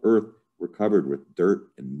whole earth were covered with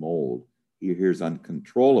dirt and mold. He hears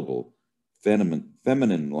uncontrollable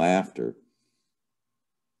feminine laughter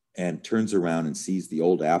and turns around and sees the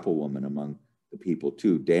old apple woman among the people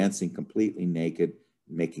too, dancing completely naked,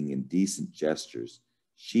 making indecent gestures.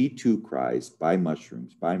 She too cries, "Buy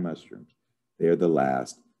mushrooms, buy mushrooms. They are the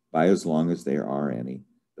last. Buy as long as there are any.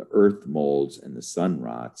 The earth molds and the sun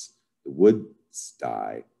rots. The woods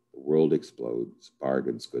die. The world explodes.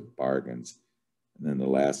 Bargains, good bargains." And then the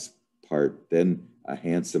last part, then a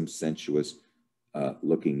handsome, sensuous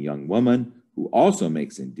looking young woman who also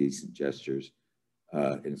makes indecent gestures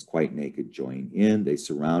and is quite naked, join in. They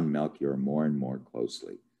surround Melchior more and more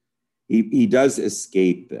closely. He does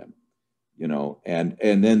escape them, you know, and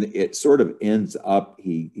then it sort of ends up,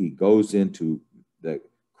 he goes into the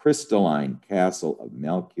crystalline castle of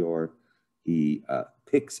Melchior. He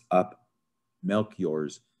picks up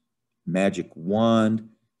Melchior's magic wand.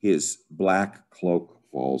 His black cloak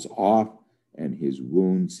falls off and his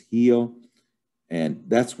wounds heal. And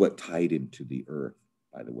that's what tied him to the earth,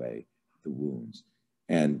 by the way, the wounds.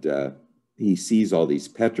 And he sees all these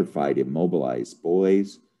petrified, immobilized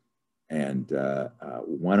boys. And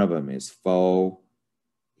one of them is Foe.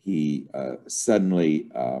 He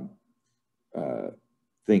suddenly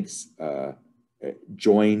thinks,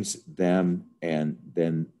 joins them, and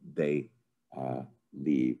then they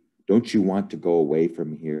leave. "Don't you want to go away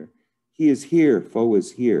from here?" "He is here, Foe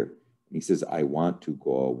is here." And he says, "I want to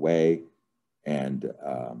go away." And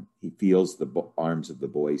he feels the arms of the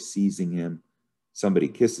boy seizing him. Somebody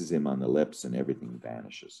kisses him on the lips and everything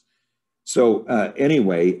vanishes. So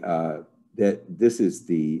anyway, that this is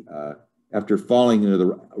the, after falling into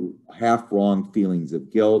the half wrong feelings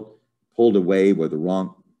of guilt, pulled away with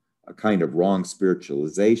a kind of wrong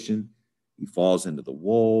spiritualization, he falls into the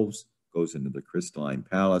wolves, goes into the crystalline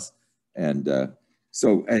palace. And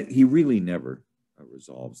so he really never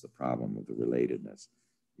resolves the problem of the relatedness.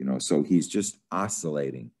 You know, so he's just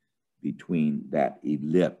oscillating between that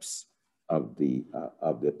ellipse of the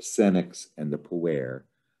Psenics and the Puer,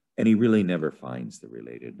 and he really never finds the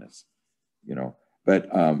relatedness, you know. But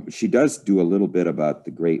she does do a little bit about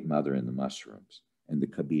the Great Mother and the mushrooms and the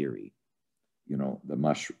Kabiri, you know, the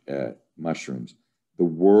mushrooms. The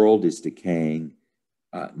world is decaying.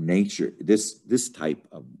 Nature, this type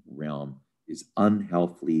of realm is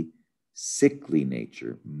unhealthy, sickly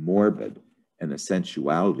nature, morbid, and the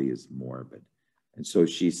sensuality is morbid. And so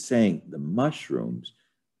she's saying the mushrooms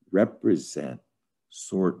represent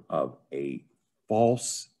sort of a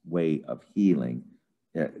false way of healing,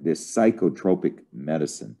 this psychotropic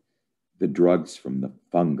medicine, the drugs from the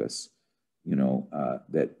fungus, you know,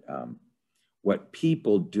 that what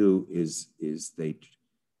people do is they,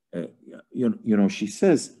 she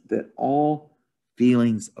says that all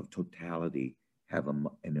feelings of totality have an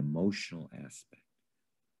emotional aspect,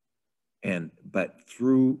 but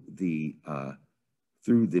through the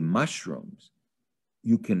mushrooms,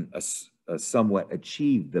 you can somewhat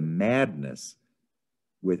achieve the madness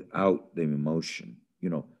without the emotion.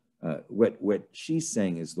 What she's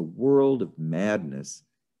saying is the world of madness,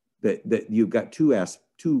 that you've got two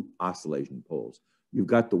oscillation poles. You've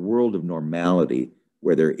got the world of normality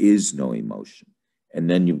where there is no emotion. And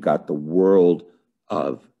then you've got the world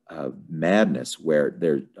of madness where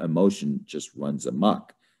their emotion just runs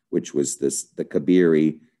amok, which was the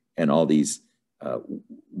Kabiri and all these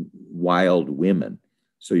wild women.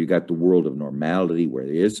 So you got the world of normality where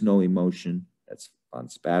there is no emotion. That's von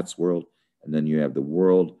Spat's world. And then you have the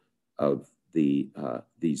world of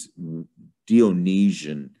these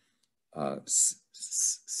Dionysian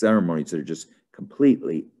ceremonies that are just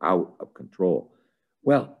completely out of control.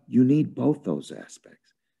 Well, you need both those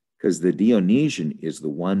aspects, because the Dionysian is the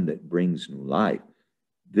one that brings new life.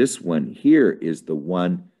 This one here is the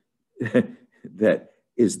one that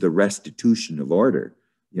is the restitution of order,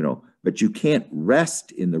 but you can't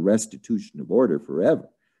rest in the restitution of order forever.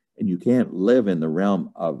 And you can't live in the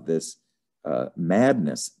realm of this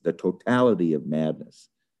madness, the totality of madness,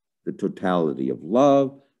 the totality of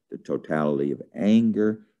love, the totality of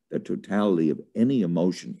anger, the totality of any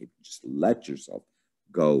emotion. If you just let yourself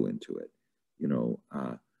go into it,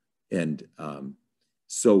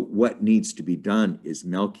 so what needs to be done is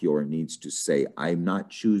Melchior needs to say, I'm not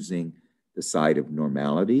choosing the side of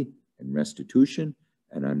normality and restitution,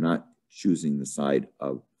 and I'm not choosing the side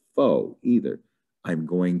of foe either. I'm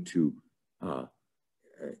going to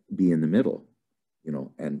be in the middle,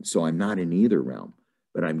 and so I'm not in either realm,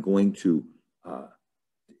 but I'm going to,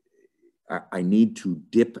 I need to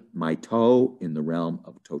dip my toe in the realm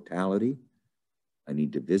of totality. I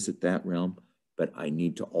need to visit that realm, but I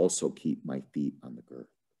need to also keep my feet on the girth.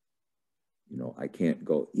 I can't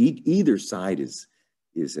go, either side is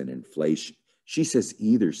an inflation. She says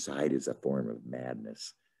either side is a form of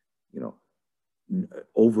madness,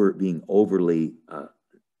 being overly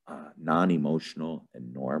non-emotional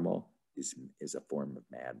and normal is a form of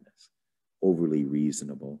madness. Overly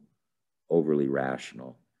reasonable, overly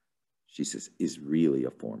rational, she says, is really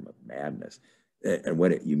a form of madness. And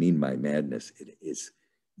what you mean by madness, it is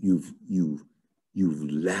you've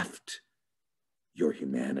left your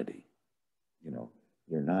humanity. You're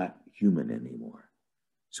not human anymore.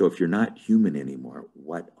 So if you're not human anymore,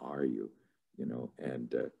 what are you?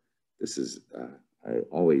 And this is, I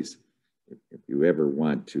always, if you ever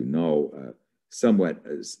want to know, somewhat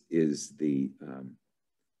is the,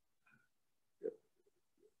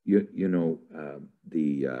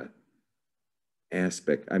 the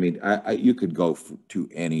aspect. I mean, you could go to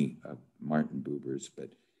any Martin Buber's, but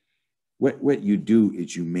what you do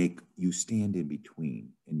is you stand in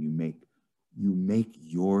between, and you make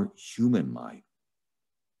your human life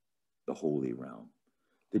the holy realm.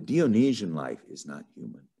 The Dionysian life is not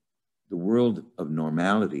human. The world of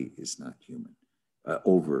normality is not human.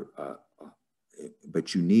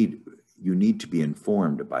 But you need to be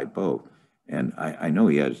informed by both. And I know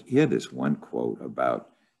he had this one quote about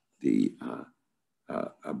the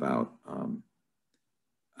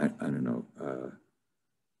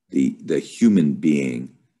the human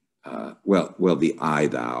being. The I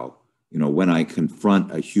thou. When I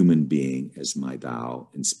confront a human being as my thou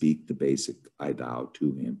and speak the basic I thou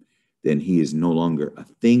to him, then he is no longer a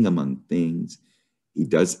thing among things.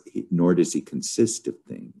 Nor does he consist of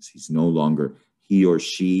things. He's no longer he or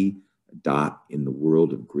she, a dot in the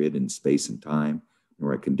world of grid and space and time,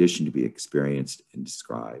 nor a condition to be experienced and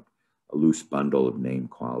described, a loose bundle of name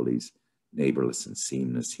qualities, neighborless and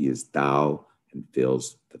seamless. He is thou and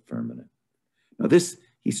fills the firmament. Now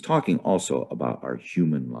he's talking also about our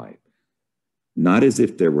human life, not as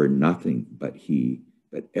if there were nothing but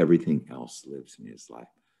everything else lives in his life.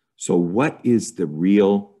 So what is the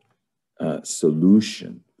real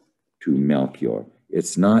solution to Melchior?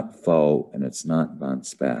 It's not foe and it's not von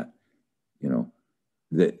Spat.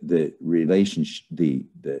 The relationship,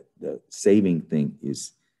 the saving thing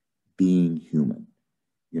is being human,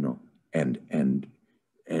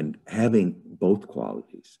 and having both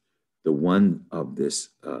qualities, the one of this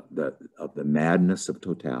of the madness of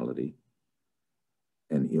totality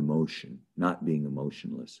and emotion, not being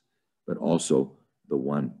emotionless, but also the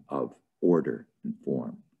one of order and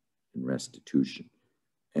form and restitution.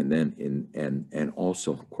 And then and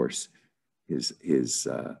also, of course, his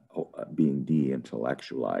being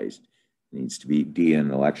de-intellectualized. It needs to be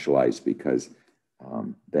de-intellectualized because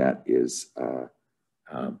that is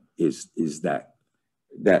is that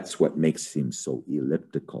that's what makes him so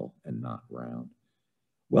elliptical and not round.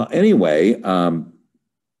 Well, anyway,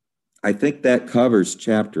 I think that covers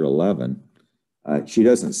chapter 11. She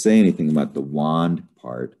doesn't say anything about the wand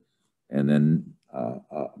part, and then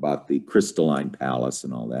about the crystalline palace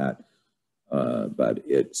and all that. But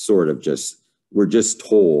it sort of just, we're just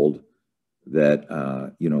told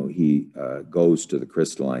that, you know, he goes to the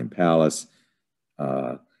crystalline palace.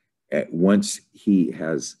 Once he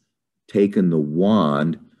has taken the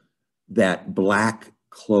wand, that black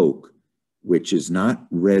cloak, which is not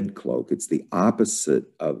red cloak, it's the opposite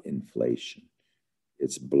of inflation.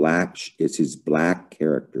 It's black, it's his black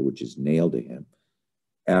character, which is nailed to him.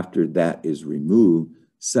 After that is removed,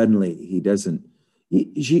 suddenly he doesn't,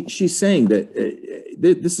 she's saying that,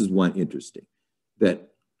 this is one interesting, that,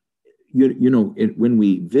 you know, when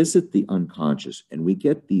we visit the unconscious and we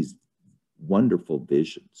get these wonderful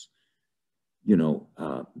visions, you know,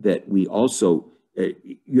 that we also,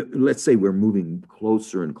 let's say we're moving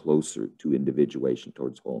closer and closer to individuation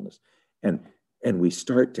towards wholeness. And we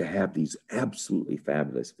start to have these absolutely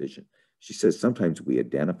fabulous visions. She says sometimes we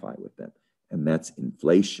identify with them, and that's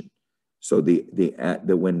inflation. So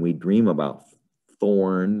when we dream about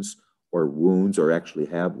thorns or wounds, or actually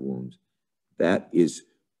have wounds, that is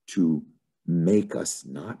to make us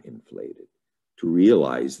not inflated, to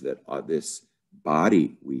realize that this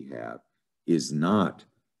body we have is not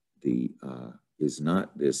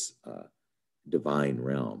this divine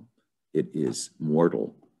realm. It is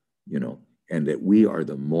mortal, you know, and that we are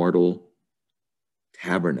the mortal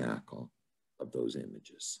tabernacle of those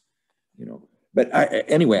images, you know. But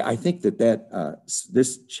anyway, I think that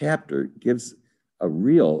this chapter gives a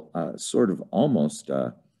real sort of almost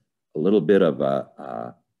a little bit of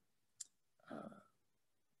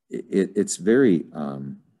it's very,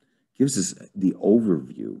 gives us the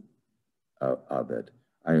overview of it.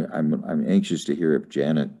 I'm anxious to hear if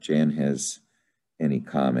Jan has any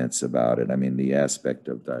comments about it. I mean, the aspect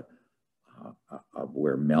of of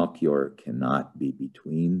where Melchior cannot be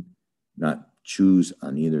between, not choose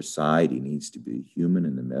on either side. He needs to be human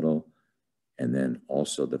in the middle. And then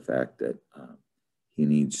also the fact that he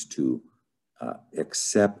needs to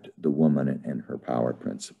accept the woman and her power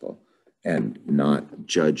principle and not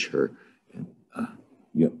judge her,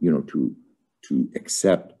 you know, to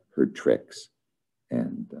accept her tricks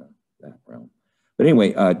and that realm. But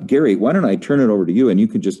anyway, Gary, why don't I turn it over to you, and you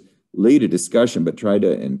can just lead a discussion, but try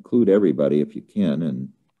to include everybody if you can,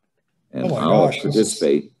 and I'll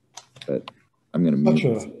participate. But I'm going to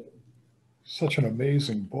mute. Such an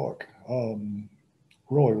amazing book.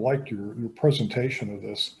 Really liked your presentation of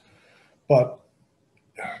this. But,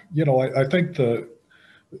 you know, I think was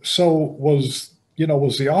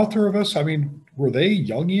the author of this, I mean, were they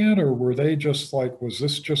Jungian, or were they just like, was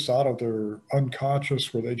this just out of their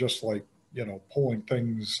unconscious? Were they just like, you know, pulling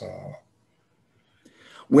things?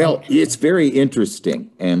 Well, it's very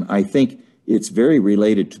interesting. And I think it's very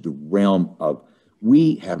related to the realm of,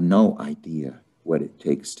 we have no idea what it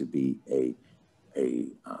takes to be a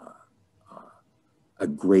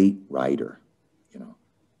great writer, you know.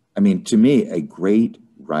 I mean, to me, a great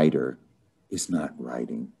writer is not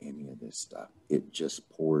writing any of this stuff. It just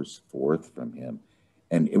pours forth from him.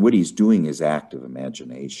 And what he's doing is active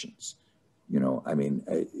imaginations, you know. I mean,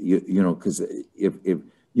 you know, because if you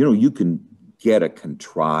know, you can get a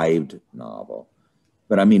contrived novel,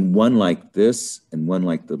 but I mean, one like this and one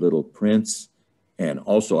like The Little Prince, and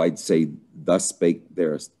also I'd say Thus Spake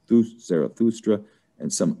Zarathustra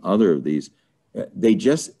and some other of these, they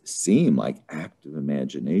just seem like active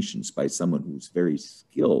imaginations by someone who's very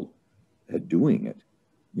skilled at doing it,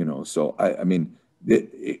 you know. So I mean,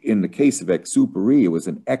 in the case of Exupéry, it was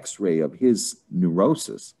an X-ray of his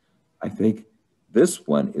neurosis. I think this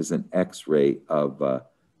one is an X-ray of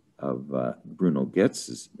Bruno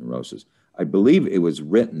Goetz's neurosis. I believe it was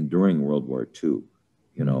written during World War II,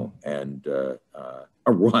 you know, and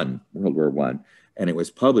World War I, and it was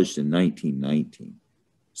published in 1919.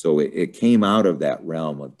 So it came out of that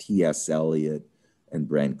realm of T.S. Eliot and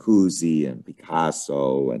Brancusi and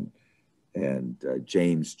Picasso and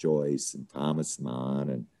James Joyce and Thomas Mann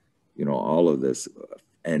and, you know, all of this,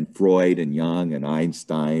 and Freud and Jung and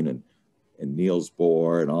Einstein and Niels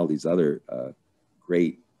Bohr and all these other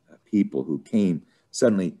great people who came,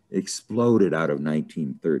 suddenly exploded out of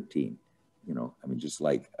 1913. You know, I mean, just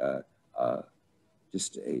like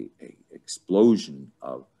just a explosion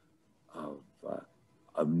of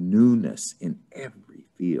newness in every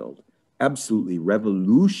field, absolutely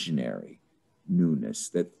revolutionary newness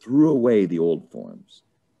that threw away the old forms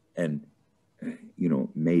and, you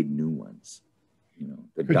know, made new ones. you know,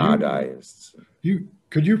 the Could Dadaists.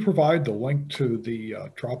 Could you provide the link to the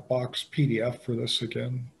Dropbox PDF for this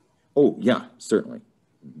again? Oh, yeah, certainly.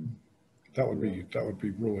 That would be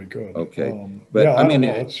really good. Okay. But yeah, I mean,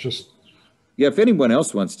 don't know. It's just, yeah, if anyone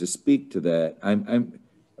else wants to speak to that, I'm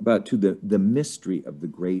about to the mystery of the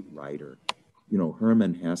great writer, you know,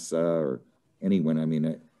 Hermann Hesse or anyone, I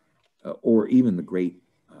mean, or even the great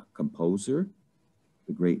composer,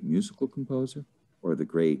 the great musical composer, or the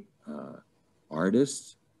great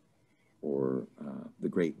artist, or the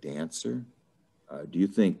great dancer. Do you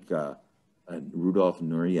think Rudolf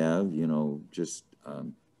Nureyev, you know, just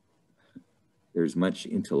there's much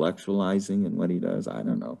intellectualizing in what he does? I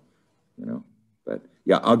don't know, you know, but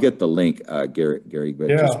yeah, I'll get the link, Gary. But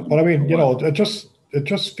yeah, but I mean, you know, it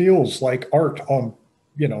just feels like art on,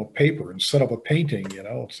 you know, paper instead of a painting. You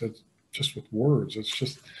know, it's just with words. It's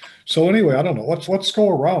just so. Anyway, I don't know. Let's go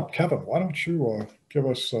around. Kevin, why don't you give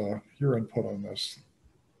us your input on this?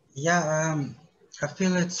 Yeah, I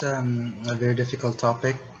feel it's a very difficult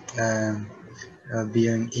topic,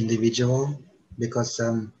 being individual, because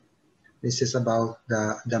this is about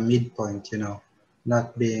the midpoint, you know,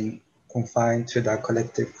 not being confined to the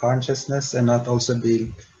collective consciousness and not also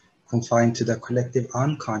being confined to the collective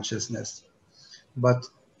unconsciousness. But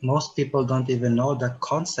most people don't even know the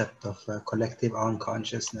concept of collective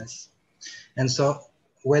unconsciousness. And so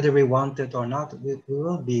whether we want it or not, we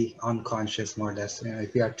will be unconscious more or less, you know,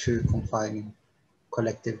 if we are too confined in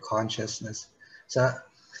collective consciousness. So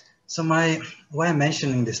why I'm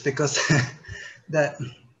mentioning this, because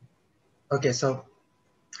so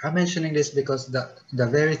I'm mentioning this because the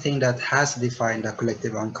very thing that has defined the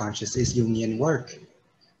collective unconscious is Jungian work.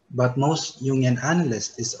 But most Jungian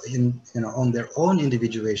analysts is on their own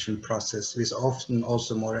individuation process, which is often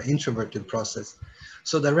also more an introverted process.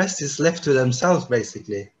 So the rest is left to themselves,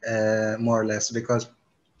 basically, more or less, because,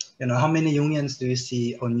 you know, how many Jungians do you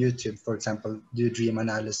see on YouTube, for example, do dream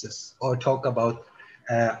analysis or talk about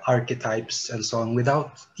archetypes and so on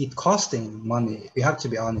without it costing money? We have to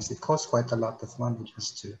be honest, it costs quite a lot of money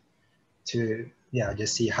just to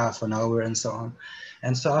just see half an hour and so on.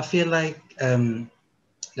 And so I feel like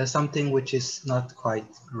there's something which is not quite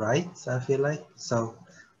right, I feel like. So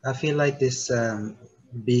I feel like this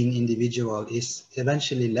being individual is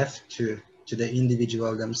eventually left to the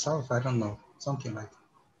individual themselves. I don't know, something like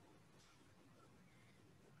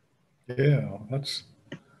that. Yeah, that's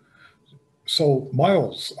so.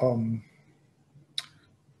 Miles, do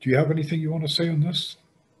you have anything you want to say on this?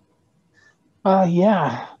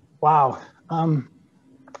 Yeah. Wow.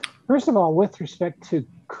 First of all, with respect to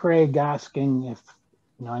Craig asking if,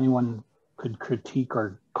 you know, anyone could critique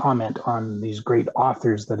or comment on these great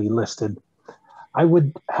authors that he listed, I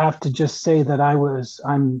would have to just say that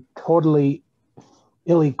I'm totally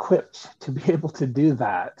ill-equipped to be able to do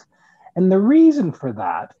that. And the reason for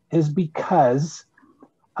that is because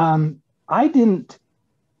I didn't,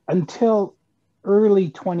 until early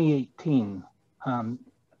 2018,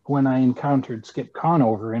 when I encountered Skip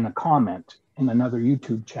Conover in a comment in another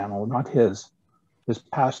YouTube channel, not his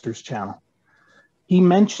pastor's channel. He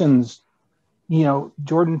mentions, you know,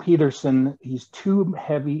 Jordan Peterson, he's too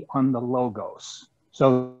heavy on the logos.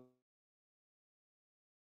 So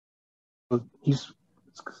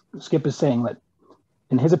Skip is saying that,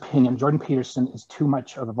 in his opinion, Jordan Peterson is too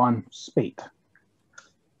much of a von Spate,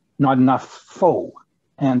 not enough faux.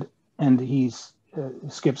 And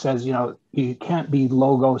Skip says, you know, you can't be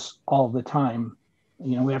logos all the time.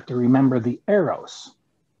 You know, we have to remember the Eros.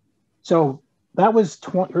 So that was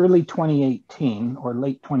early 2018 or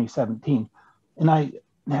late 2017. And I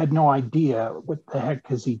had no idea what the heck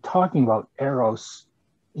is he talking about Eros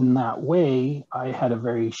in that way. I had a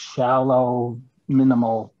very shallow,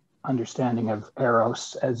 minimal understanding of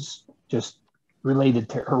Eros as just related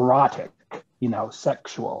to erotic, you know,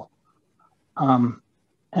 sexual.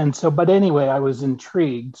 And so, but anyway, I was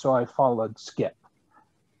intrigued, so I followed Skip.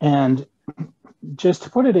 And just to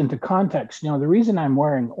put it into context, you know, the reason I'm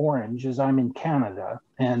wearing orange is I'm in Canada,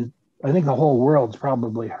 and I think the whole world's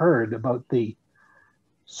probably heard about the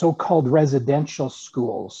so-called residential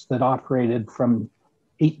schools that operated from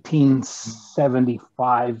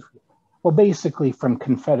 1875. Well, basically from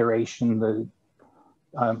Confederation,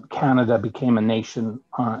 Canada became a nation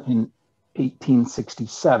in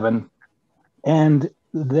 1867. And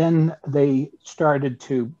then they started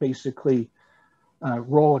to basically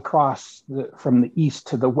roll across from the east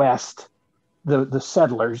to the west, the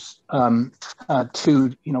settlers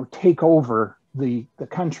to, you know, take over the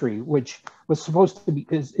country, which was supposed to be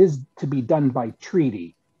is to be done by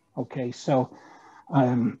treaty. Okay, so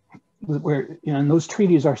where, you know, and those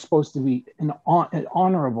treaties are supposed to be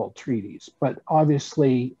honorable treaties, but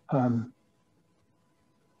obviously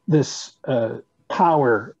this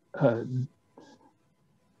power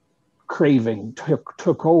craving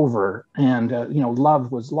took over, and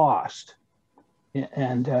love was lost,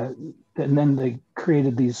 and then they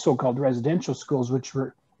created these so-called residential schools, which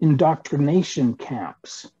were indoctrination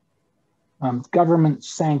camps, government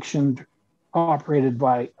sanctioned, operated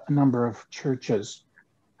by a number of churches,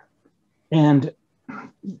 and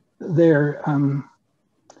they're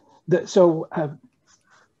this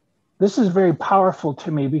is very powerful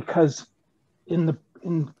to me, because in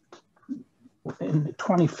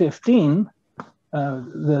 2015,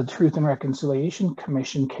 the Truth and Reconciliation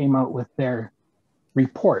Commission came out with their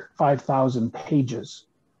report, 5,000 pages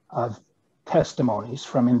of testimonies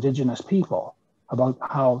from Indigenous people about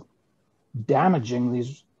how damaging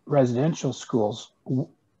these residential schools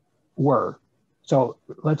were. So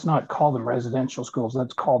let's not call them residential schools,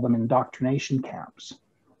 let's call them indoctrination camps.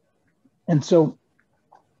 And so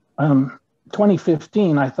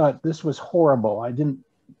 2015, I thought this was horrible.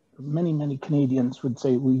 Many Canadians would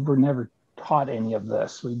say we were never taught any of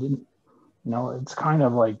this. We didn't, it's kind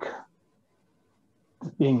of like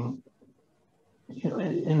being,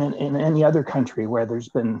 in any other country where there's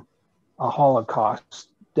been a Holocaust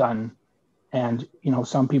done, and,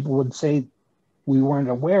 some people would say we weren't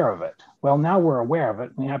aware of it. Well, now we're aware of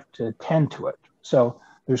it, and we have to attend to it. So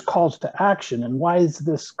there's calls to action. And why is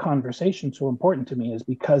this conversation so important to me is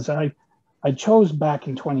because I chose back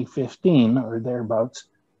in 2015 or thereabouts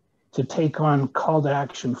to take on call to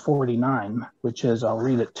action 49, which is, I'll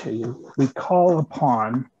read it to you. We call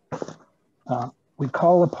upon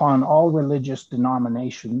all religious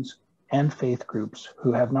denominations and faith groups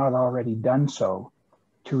who have not already done so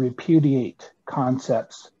to repudiate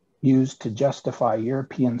concepts used to justify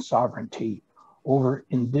European sovereignty over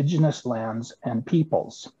Indigenous lands and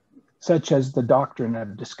peoples, such as the doctrine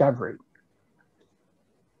of discovery.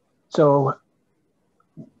 So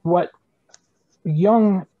what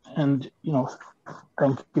Jung, and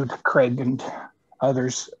thank you to Craig and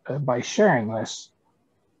others by sharing this,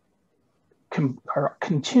 are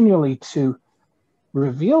continually to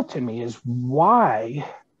reveal to me is why,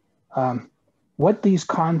 what these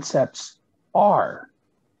concepts are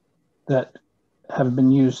that have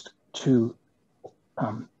been used to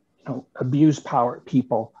abuse power,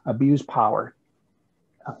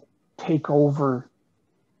 take over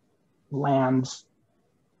lands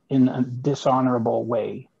in a dishonorable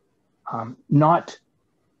way, not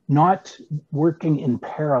working in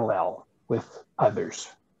parallel with others.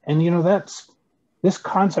 And this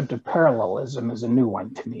concept of parallelism is a new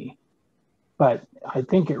one to me, but I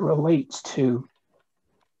think it relates to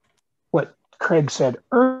what Craig said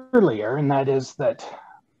earlier, and that is that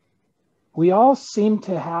we all seem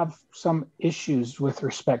to have some issues with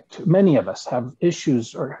respect to, many of us have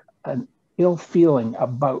issues or an ill feeling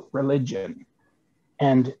about religion.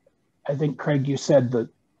 And I think, Craig, you said that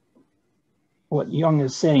what Jung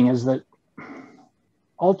is saying is that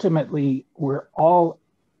ultimately we're all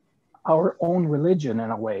our own religion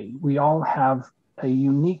in a way. We all have a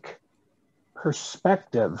unique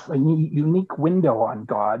perspective, a unique window on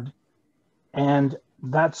God. And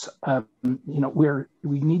that's,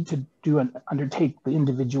 we need to undertake the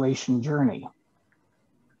individuation journey.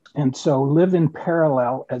 And so live in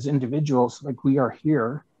parallel as individuals like we are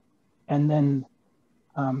here, and then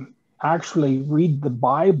actually read the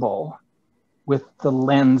Bible with the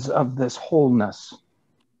lens of this wholeness.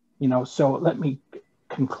 So let me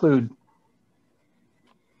conclude.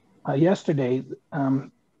 Yesterday,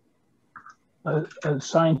 a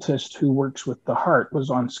scientist who works with the heart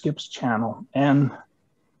was on Skip's channel, and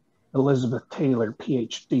Elizabeth Taylor,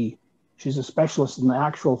 PhD. She's a specialist in the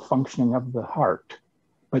actual functioning of the heart,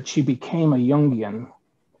 but she became a Jungian,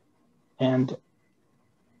 and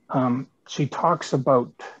she talks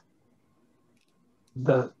about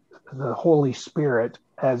the Holy Spirit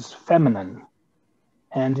as feminine,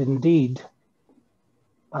 and indeed,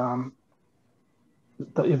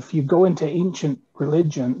 if you go into ancient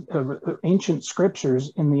religion, ancient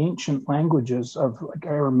scriptures in the ancient languages of like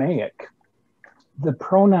Aramaic, the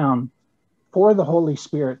pronoun for the Holy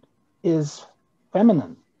Spirit is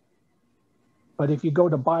feminine. But if you go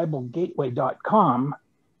to BibleGateway.com,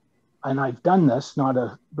 and I've done this, not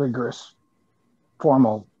a rigorous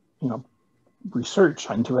formal, research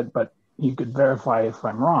into it, but you could verify if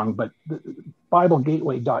I'm wrong, but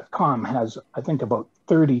BibleGateway.com has, I think, about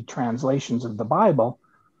 30 translations of the Bible.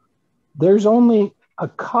 There's only a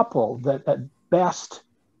couple that at best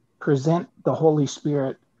present the Holy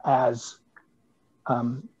Spirit as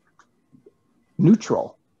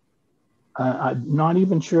neutral. I'm not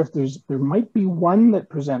even sure if there might be one that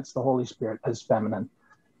presents the Holy Spirit as feminine.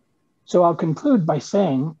 So I'll conclude by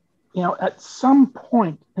saying you know, at some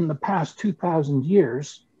point in the past 2,000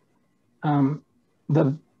 years,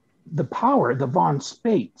 the power, the von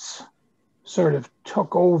Spates, sort of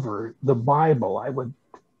took over the Bible, I would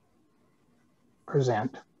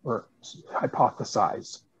present or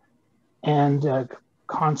hypothesize. And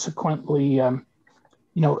consequently, you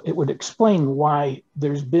know, it would explain why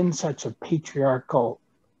there's been such a patriarchal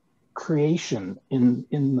creation in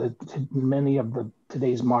many of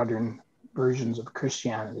today's modern versions of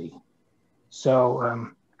Christianity. So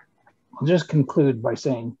I'll just conclude by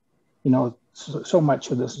saying, you know, so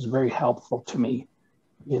much of this is very helpful to me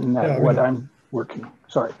in what I'm working.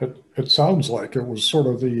 Sorry. It sounds like it was sort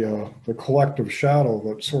of the collective shadow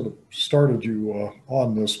that sort of started you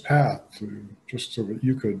on this path, just so that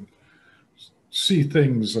you could see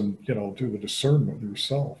things and, you know, do the discernment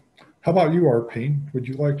yourself. How about you, Arpine? Would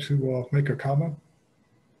you like to make a comment?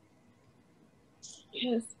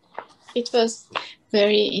 Yes, it was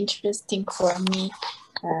very interesting for me,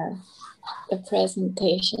 the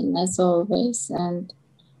presentation as always, and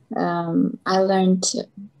I learned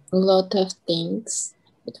a lot of things.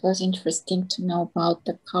 It was interesting to know about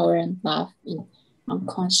the power and love in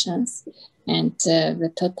unconscious and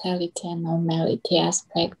the totality and normality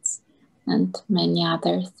aspects and many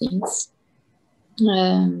other things.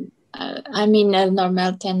 I mean,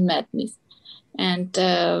 normality and madness. And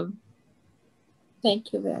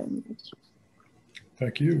thank you very much.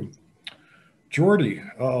 Thank you. Jordy,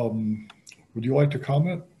 would you like to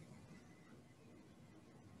comment?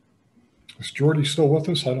 Is Jordy still with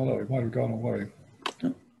us? I don't know. He might have gone away.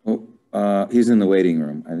 Oh, he's in the waiting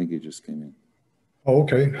room. I think he just came in. Oh,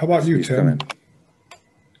 okay. How about you, Tim?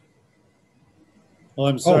 Well,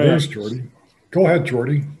 I'm sorry. Oh, there's Jordy. Go ahead,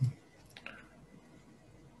 Jordy.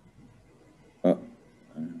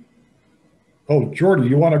 Oh, Jordy,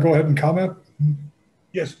 you want to go ahead and comment?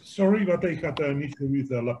 Yes, sorry, but I had an issue with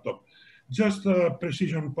the laptop. Just a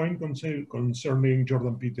precision point concerning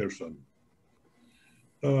Jordan Peterson.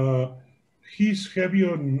 He's heavy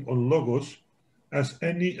on logos, as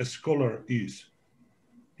any scholar is.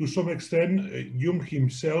 To some extent, Jung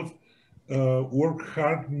himself worked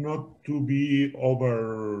hard not to be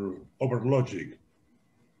over logic.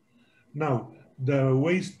 Now, the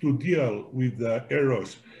ways to deal with the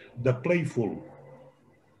Eros, the playful,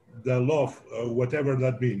 the love, whatever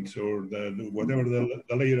that means, or whatever the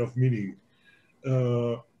layer of meaning,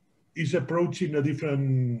 is approached in a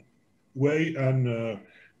different way, and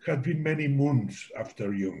had been many moons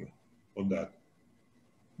after Jung on that,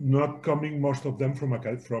 not coming most of them from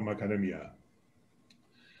academia.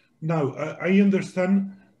 Now, I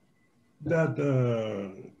understand that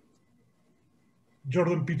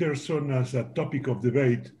Jordan Peterson as a topic of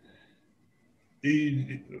debate,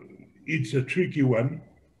 it's a tricky one,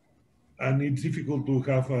 and it's difficult to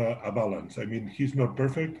have a balance. I mean, he's not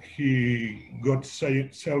perfect. He got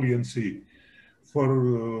saliency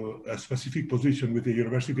for a specific position with the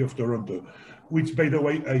University of Toronto, which, by the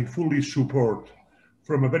way, I fully support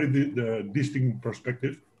from a very distinct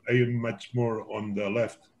perspective. I am much more on the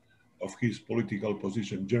left of his political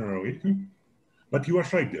position generally, but he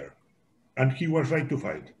was right there, and he was right to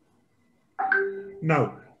fight.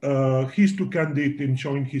 Now, he's too candid in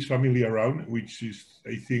showing his family around, which is,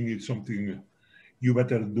 I think, it's something you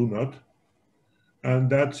better do not, and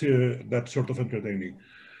that's sort of entertaining.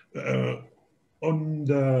 On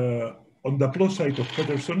the plus side of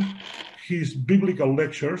Peterson, his biblical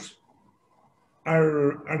lectures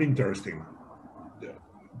are interesting.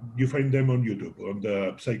 You find them on YouTube, on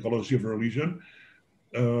the psychology of religion.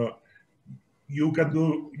 You can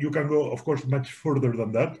go, of course, much further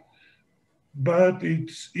than that, but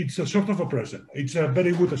it's a sort of a present. It's a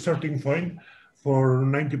very good starting point for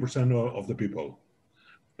 90% of the people.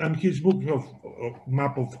 And his book of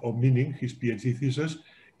Map of Meaning, his PhD thesis,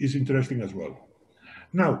 is interesting as well.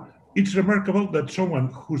 Now, it's remarkable that someone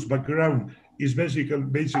whose background is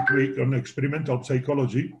basically on experimental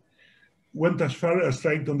psychology went as far as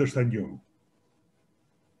trying to understand Jung.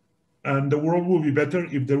 And the world would be better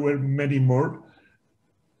if there were many more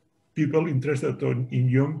people interested in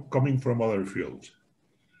Jung coming from other fields.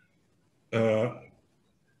 I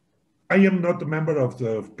am not a member of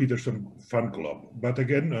the Peterson fan club, but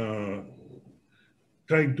again,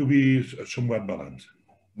 trying to be somewhat balanced.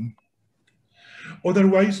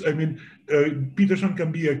 Otherwise, I mean, Peterson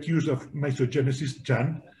can be accused of misogenesis,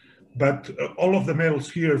 Jan, but all of the males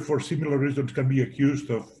here, for similar reasons, can be accused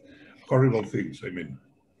of horrible things. I mean,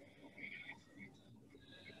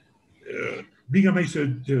 being a how do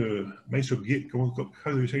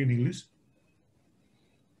you say in English?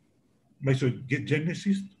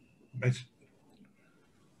 Misogenesis?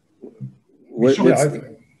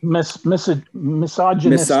 misogynistic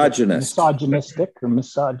or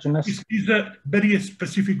misogynist. It's a very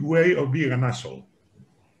specific way of being an asshole,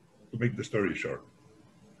 to make the story short.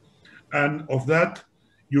 And of that,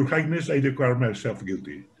 Your Highness, I declare myself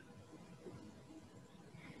guilty.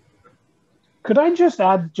 Could I just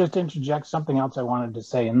interject something else I wanted to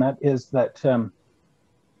say, and that is that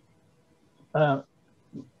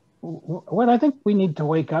what I think we need to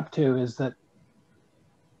wake up to is that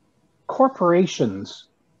corporations,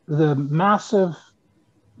 the massive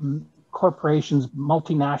corporations,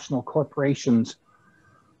 multinational corporations,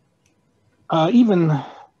 even,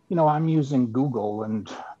 I'm using Google and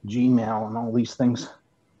Gmail and all these things.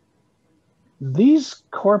 These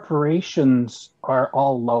corporations are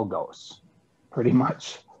all logos, pretty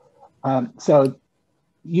much. So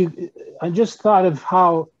I just thought of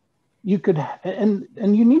how you could, and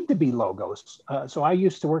you need to be logos. So I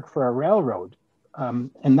used to work for a railroad,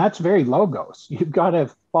 and that's very logos. You've got to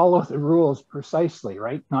follow the rules precisely,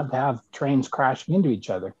 right? Not to have trains crashing into each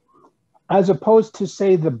other. As opposed to,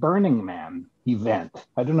 say, the Burning Man event.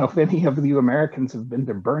 I don't know if any of you Americans have been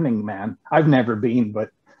to Burning Man. I've never been,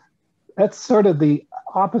 but that's sort of the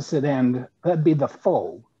opposite end. That'd be the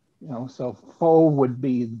foe. So foe would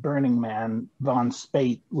be Burning Man, von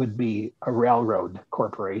Spate would be a railroad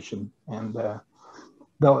corporation. And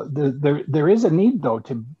there is a need, though,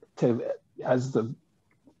 to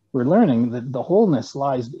we're learning that the wholeness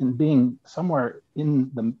lies in being somewhere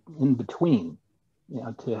in between,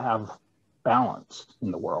 to have balance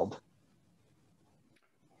in the world.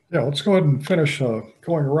 Yeah, let's go ahead and finish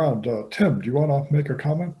going around. Tim, do you want to make a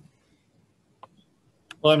comment?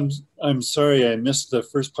 Well, I'm sorry I missed the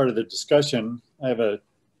first part of the discussion. I have a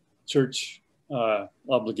church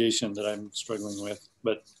obligation that I'm struggling with,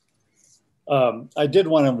 but I did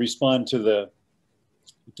want to respond to the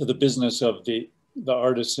business of the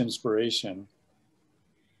artist's inspiration,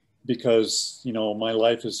 because my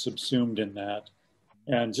life is subsumed in that,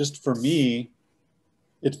 and just for me,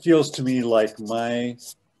 it feels to me like my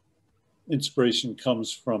inspiration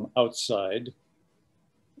comes from outside,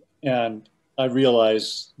 and I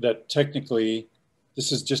realize that technically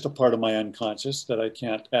this is just a part of my unconscious that I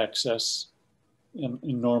can't access in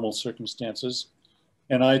normal circumstances.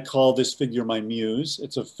 And I call this figure my muse.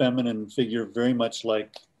 It's a feminine figure, very much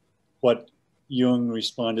like what Jung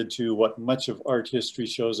responded to, what much of art history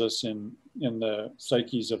shows us in the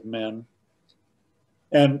psyches of men.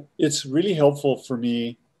 And it's really helpful for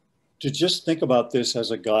me to just think about this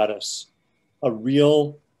as a goddess, a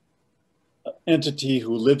real entity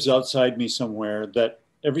who lives outside me somewhere that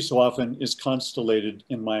every so often is constellated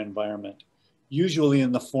in my environment, usually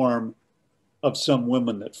in the form of some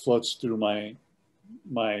woman that floats through my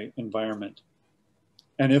environment.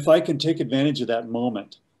 And if I can take advantage of that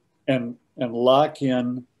moment and lock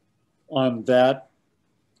in on that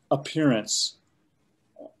appearance,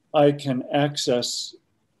 I can access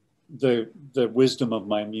the wisdom of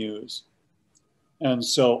my muse. And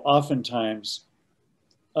so oftentimes,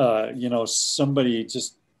 somebody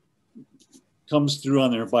just comes through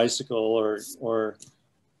on their bicycle, or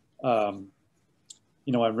I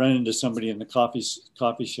run into somebody in the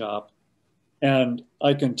coffee shop, and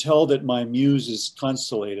I can tell that my muse is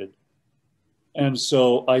constellated. And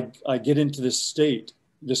so I get into this state,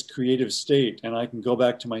 this creative state, and I can go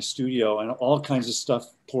back to my studio and all kinds of stuff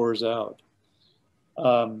pours out.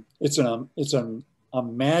 It's a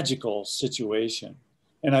magical situation.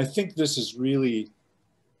 And I think this is really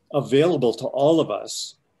available to all of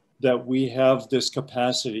us, that we have this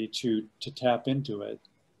capacity to tap into it.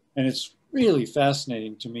 And it's really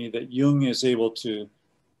fascinating to me that Jung is able to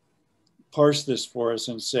parse this for us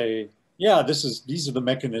and say, yeah, these are the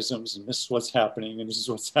mechanisms, and this is what's happening, and this is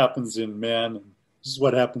what happens in men, and this is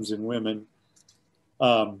what happens in women.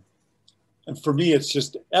 And for me, it's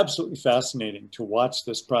just absolutely fascinating to watch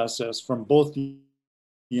this process from both the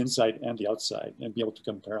inside and the outside and be able to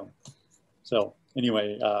compare them. So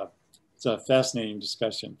anyway, it's a fascinating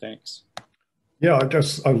discussion. Thanks. Yeah,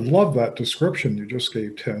 I love that description you just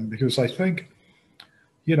gave, Tim, because I think,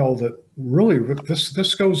 that really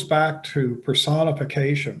this goes back to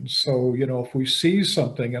personification. So, if we see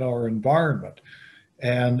something in our environment,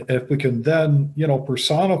 and if we can then,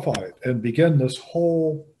 personify it and begin this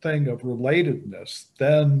whole thing of relatedness,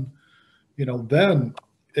 then, then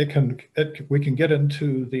we can get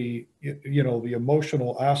into the, the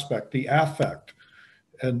emotional aspect, the affect.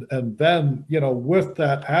 And then, with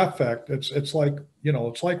that affect, it's like,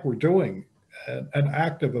 it's like we're doing an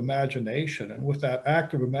active imagination. And with that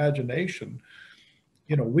active imagination,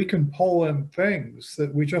 we can pull in things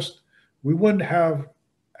that we wouldn't have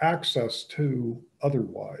access to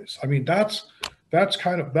otherwise. I mean, that's that's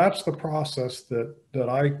the process that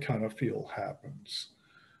I kind of feel happens.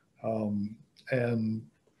 And,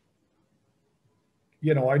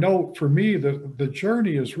 you know, I know for me, the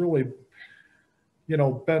journey has really, you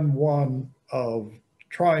know, been one of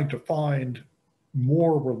trying to find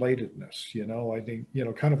more relatedness, you know, I think, you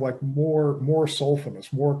know, kind of like more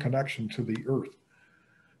soulfulness, more connection to the earth.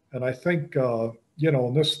 And I think, you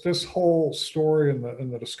know, this whole story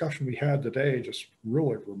and the discussion we had today just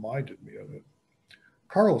really reminded me of it.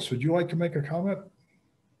 Carlos, would you like to make a comment?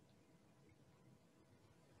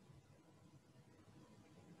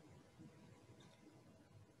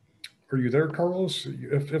 Are you there, Carlos?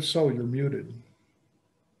 If so, you're muted.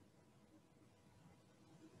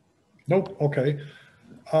 Nope. Okay.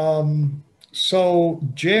 So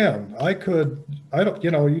Jan, I'm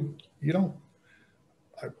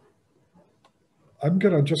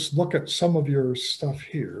going to just look at some of your stuff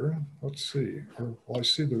here. Let's see. Well, I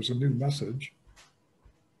see there's a new message.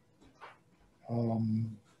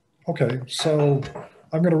 Okay, so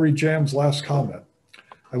I'm going to read Jan's last comment.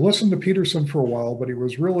 I listened to Peterson for a while, but he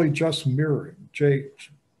was really just mirroring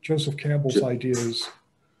Joseph Campbell's ideas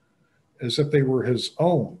as if they were his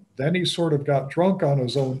own. Then he sort of got drunk on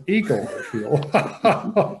his own ego, I feel.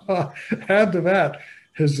 Add to that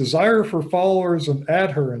his desire for followers and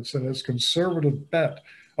adherents and his conservative bent.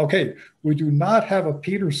 Okay, we do not have a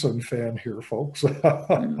Peterson fan here, folks.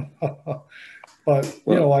 But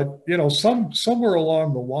somewhere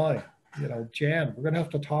along the line, you know, Jan, we're going to have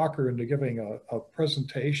to talk her into giving a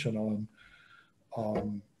presentation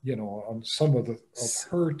on you know, on some of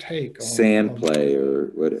her take on sand play or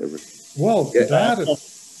whatever. Well, yeah.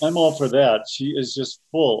 I'm all for that. She is just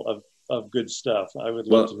full of good stuff. I would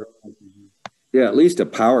love to. Yeah, at least a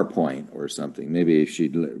PowerPoint or something. Maybe if she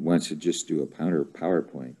wants to just do a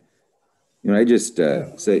PowerPoint. You know, I just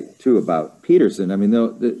say too about Peterson. I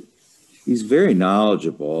mean, he's very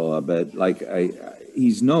knowledgeable, but like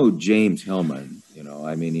he's no James Hillman. You know,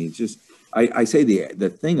 I mean, he's just. I say the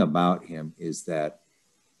thing about him is that,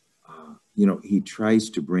 you know, he tries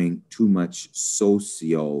to bring too much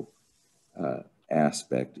socio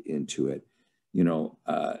aspect into it. You know,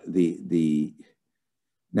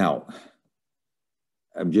 now.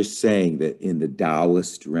 I'm just saying that in the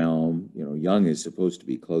Taoist realm, you know, Jung is supposed to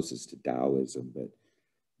be closest to Taoism, but,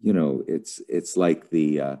 you know, it's like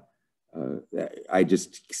I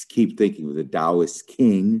just keep thinking of the Taoist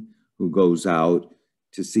king who goes out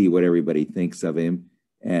to see what everybody thinks of him.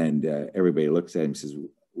 And everybody looks at him and says,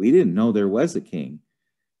 we didn't know there was a king.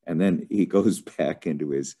 And then he goes back into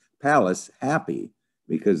his palace happy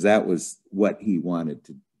because that was what he wanted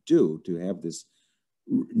to do, to have this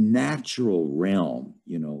natural realm,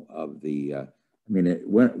 you know, of the, I mean,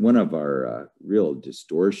 one of our real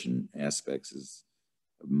distortion aspects is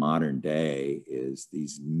modern day is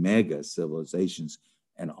these mega civilizations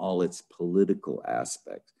and all its political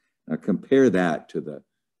aspects. Now compare that to the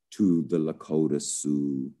Lakota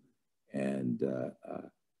Sioux and,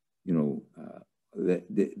 you know,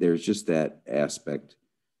 there's just that aspect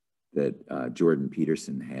that Jordan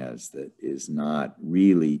Peterson has that is not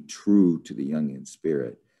really true to the Jungian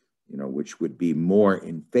spirit, you know, which would be more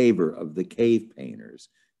in favor of the cave painters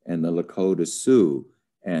and the Lakota Sioux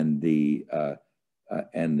and the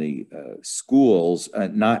schools,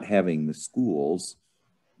 not having the schools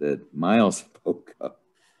that Miles spoke of,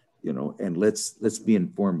 you know, and let's be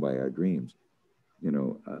informed by our dreams, you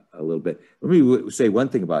know, a little bit. Let me say one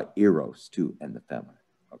thing about Eros too and the feminine.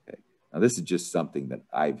 Okay, now this is just something that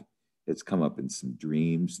it's come up in some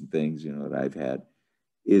dreams and things, you know, that I've had,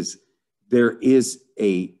 is there is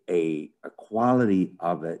a quality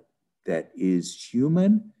of it that is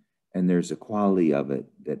human, and there's a quality of it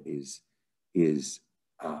that is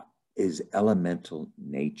elemental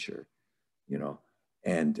nature, you know,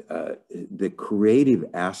 and the creative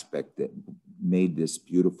aspect that made this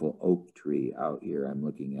beautiful oak tree out here I'm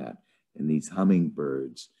looking at, and these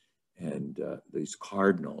hummingbirds and these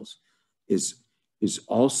cardinals is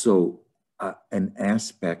also an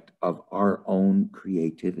aspect of our own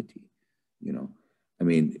creativity, you know. I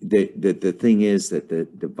mean, the thing is that the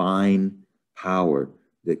divine power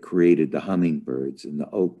that created the hummingbirds and the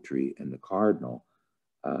oak tree and the cardinal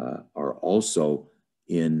are also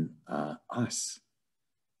in us,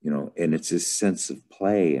 you know, and it's this sense of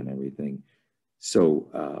play and everything.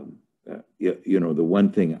 So, you know, the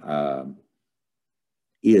one thing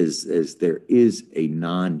is there is a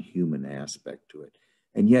non-human aspect to it.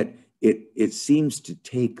 And yet it seems to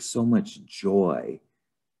take so much joy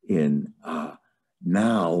in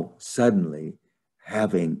now suddenly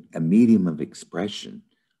having a medium of expression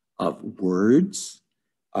of words,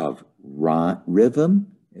 of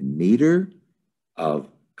rhythm and meter, of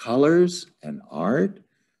colors and art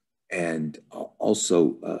and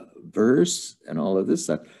also verse and all of this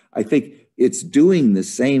stuff. I think it's doing the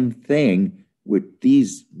same thing with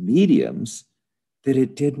these mediums that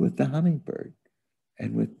it did with the hummingbird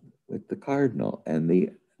and with the cardinal and the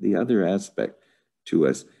other aspect to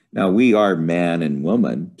us. Now we are man and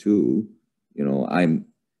woman too. You know, I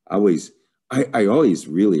always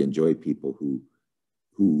really enjoy people who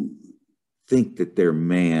think that they're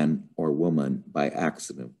man or woman by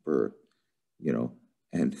accident birth, you know,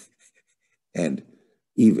 and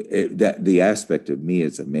even that the aspect of me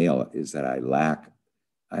as a male is that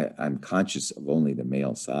I'm conscious of only the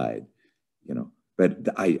male side, you know, but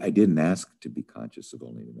I didn't ask to be conscious of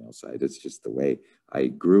only the male side. It's just the way I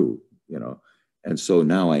grew, you know, and so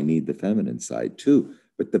now I need the feminine side too.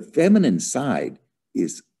 But the feminine side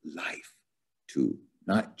is life too,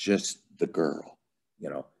 not just the girl, you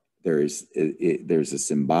know. There's a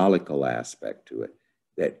symbolical aspect to it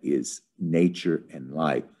that is nature and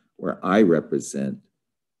life, where I represent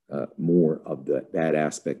more of that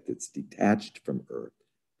aspect that's detached from Earth,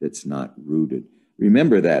 that's not rooted.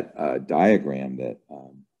 Remember that diagram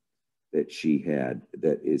that she had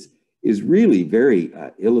that is really very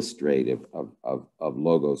illustrative of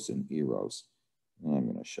Logos and Eros. I'm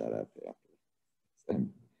going to shut up after.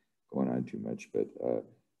 I'm going on too much, but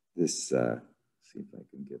this. See if I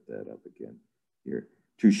can get that up again here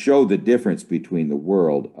to show the difference between the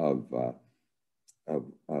world of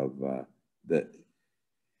the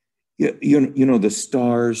you know the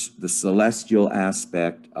stars, the celestial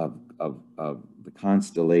aspect of the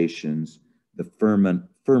constellations, the firmament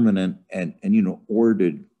and you know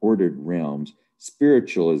ordered realms,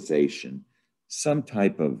 spiritualization, some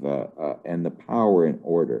type of and the power and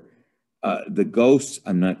order. The ghosts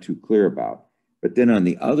I'm not too clear about. But then on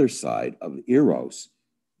the other side of Eros,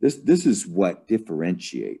 this is what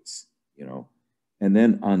differentiates, you know. And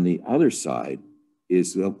then on the other side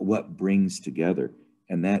is what brings together,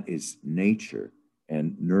 and that is nature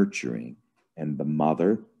and nurturing and the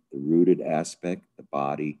mother, the rooted aspect, the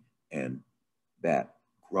body, and that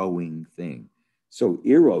growing thing. So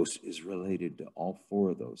Eros is related to all four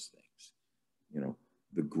of those things, you know,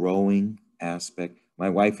 the growing aspect. My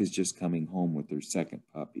wife is just coming home with her second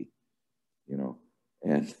puppy. You know,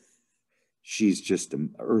 and she's just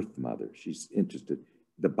an earth mother. She's interested in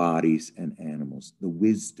the bodies and animals, the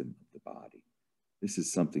wisdom of the body. This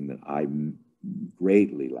is something that I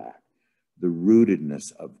greatly lack. The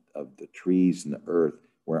rootedness of the trees and the earth,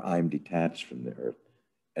 where I'm detached from the earth.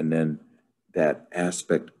 And then that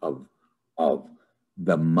aspect of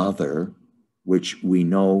the mother, which we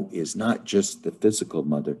know is not just the physical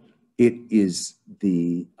mother, it is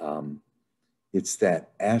the it's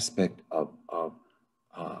that aspect of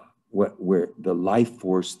where the life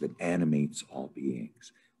force that animates all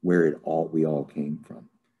beings, where we all came from,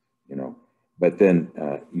 you know. But then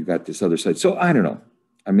you got this other side. So I don't know.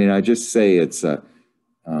 I mean, I just say it's now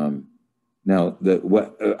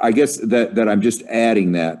I guess that I'm just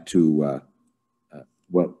adding that to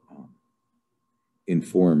what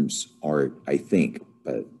informs art, I think.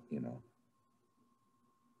 But you know.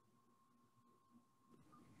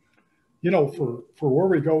 You know, for where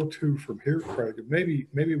we go to from here, Craig, maybe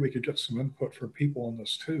we could get some input from people on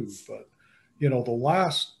this too. But you know, the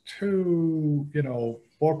last two, you know,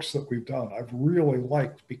 books that we've done, I've really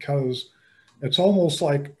liked because it's almost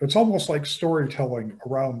like storytelling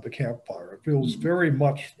around the campfire. It feels very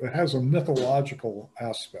much, it has a mythological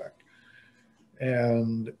aspect,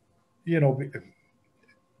 and you know,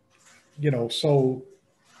 so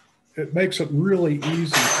it makes it really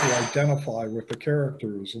easy to identify with the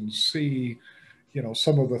characters and see, you know,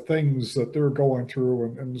 some of the things that they're going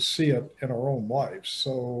through and see it in our own lives.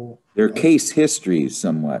 So their case histories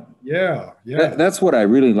somewhat. Yeah. That's what I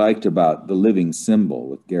really liked about The Living Symbol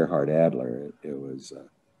with Gerhard Adler. It was,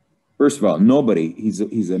 first of all,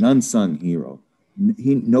 he's an unsung hero.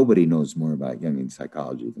 Nobody knows more about Jungian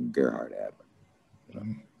psychology than Gerhard Adler. You know?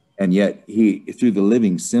 And yet through The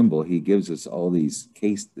Living Symbol, he gives us all this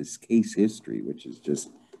case history, which is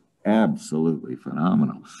just absolutely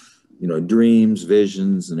phenomenal. You know, dreams,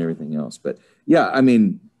 visions, and everything else. But yeah, I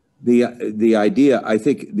mean, the idea, I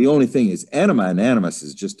think the only thing is Anima and Animus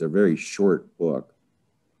is just a very short book,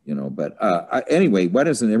 you know, but anyway, why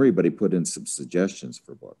doesn't everybody put in some suggestions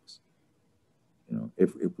for books? You know,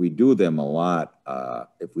 if we do them a lot,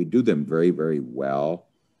 if we do them very, very well,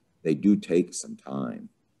 they do take some time.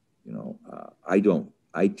 You know,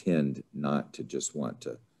 I tend not to just want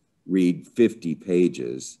to read 50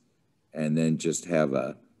 pages and then just have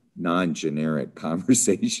a non-generic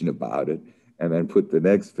conversation about it and then put the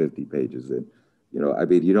next 50 pages in. You know, I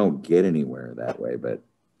mean, you don't get anywhere that way, but.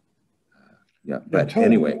 Yeah, but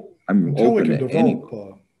anyway, I'm until we open can to any.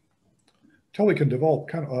 develop, until we can develop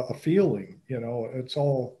kind of a feeling, you know, it's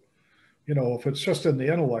all, you know, if it's just in the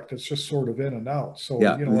intellect, it's just sort of in and out. So,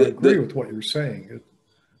 Yeah, you know, I agree with what you're saying.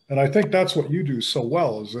 And I think that's what you do so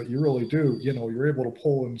well, is that you really do, you know, you're able to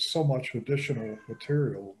pull in so much additional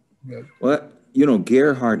material. Well, you know,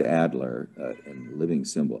 Gerhard Adler and Living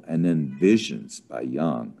Symbol, and then Visions by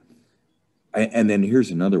Jung. And then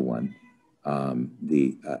here's another one,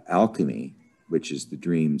 the Alchemy, which is the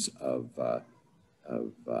dreams of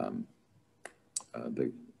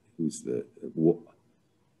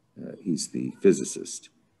he's the physicist.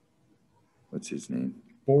 What's his name?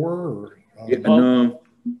 Bohr? No.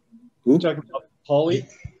 Who? Talking about Pauly?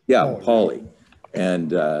 Yeah, Pauly. And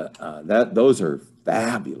those are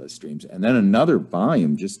fabulous dreams. And then another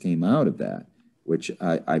volume just came out of that, which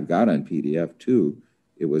I've got on PDF too.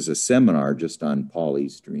 It was a seminar just on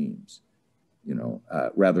Pauly's dreams. You know,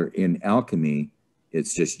 rather in Alchemy,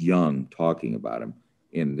 it's just Jung talking about him.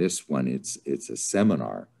 In this one, it's a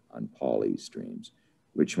seminar on Pauly's dreams,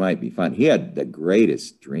 which might be fun. He had the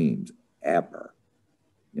greatest dreams ever,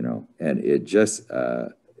 you know, and it just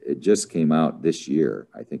came out this year,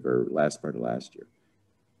 I think, or last part of last year,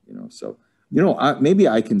 you know. So, you know, maybe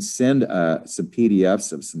I can send some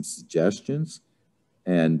PDFs of some suggestions,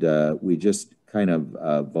 and we just kind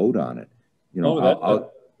of vote on it. You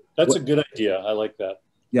know, that's a good idea. I like that.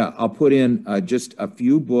 Yeah, I'll put in just a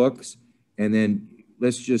few books, and then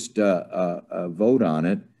let's just vote on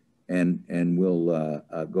it, and we'll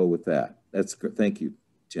go with that. That's good. Thank you,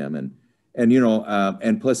 Tim, and you know,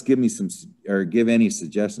 and plus give me some, or give any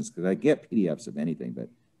suggestions, because I get PDFs of anything, but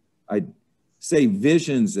I'd say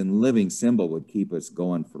Visions and Living Symbol would keep us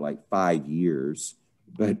going for like 5 years,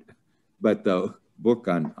 but the book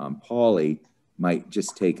on Pauly might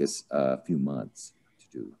just take us a few months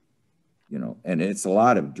to do, you know, and it's a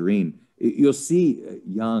lot of dream. You'll see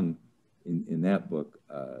Jung in that book,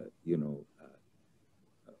 you know,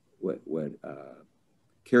 what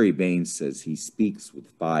Carrie Baines says, he speaks with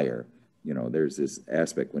fire. You know, there's this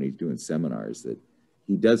aspect when he's doing seminars that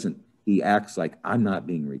he acts like, I'm not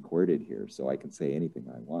being recorded here, so I can say anything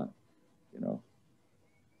I want, you know.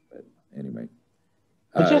 But anyway.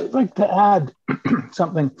 I'd just like to add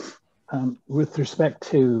something with respect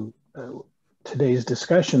to today's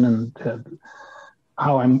discussion and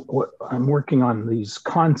how I'm working on these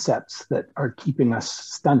concepts that are keeping us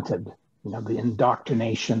stunted. You know, the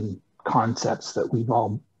indoctrination concepts that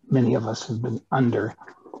many of us have been under.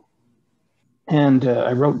 And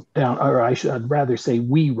I wrote down, or I'd rather say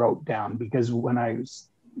we wrote down, because when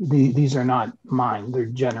these are not mine, they're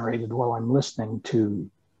generated while I'm listening to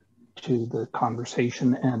the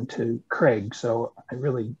conversation and to Craig. So I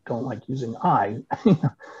really don't like using I,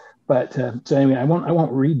 but so anyway, I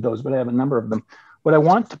won't read those, but I have a number of them. What I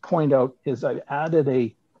want to point out is I've added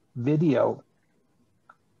a video.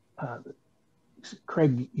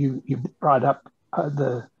 Craig, you brought up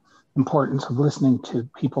the importance of listening to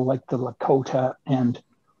people like the Lakota, and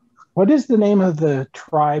what is the name of the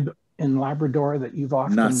tribe in Labrador that you've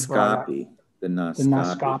often brought up? The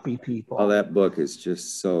Naskapi people. Oh, that book is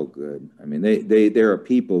just so good. I mean, there are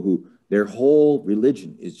people who their whole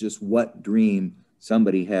religion is just what dream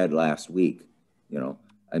somebody had last week. You know,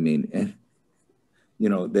 I mean, and you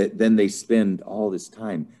know, then they spend all this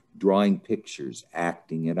time drawing pictures,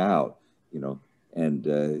 acting it out. You know, and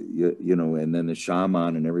you know, and then the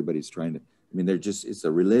shaman and everybody's trying to. I mean, it's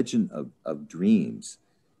a religion of dreams.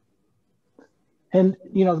 And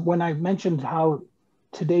you know, when I mentioned how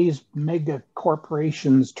today's mega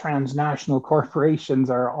corporations, transnational corporations,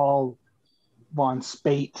 are all von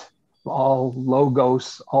Spate, all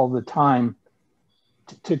logos all the time.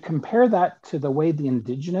 To compare that to the way the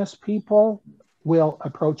indigenous people will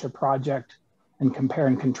approach a project and compare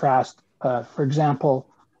and contrast. For example,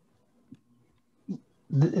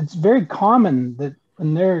 it's very common that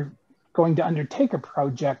when they're going to undertake a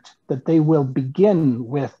project that they will begin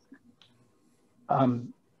with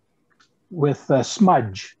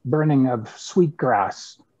smudge, burning of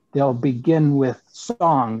sweetgrass. They'll begin with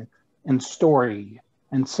song and story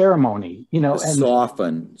and ceremony, you know, and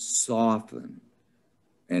soften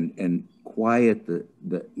and quiet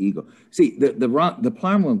the ego. See, the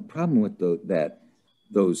problem with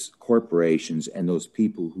those corporations and those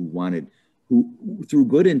people who through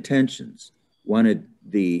good intentions wanted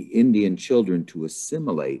the Indian children to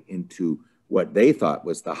assimilate into what they thought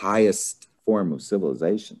was the highest form of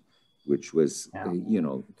civilization, which was, you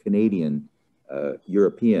know, Canadian,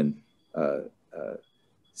 European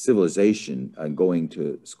civilization, going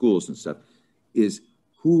to schools and stuff, is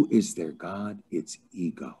who is their God? It's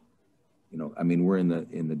ego. You know, I mean, we're in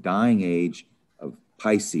the dying age of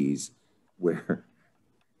Pisces,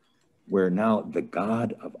 where now the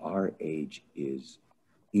God of our age is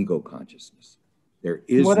ego consciousness. There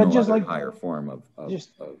is no other higher form of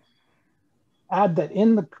add that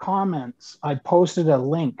in the comments, I posted a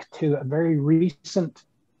link to a very recent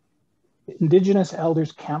Indigenous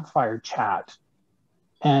Elders Campfire chat,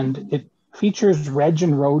 and it features Reg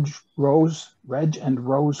and Rose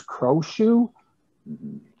Crowshoe.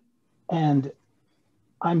 Mm-hmm. And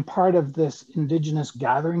I'm part of this Indigenous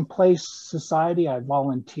Gathering Place Society. I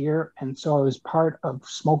volunteer, and so I was part of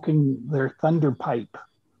smoking their thunder pipe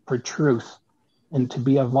for truth, and to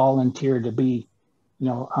be a volunteer, to be,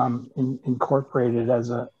 incorporated as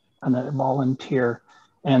a volunteer,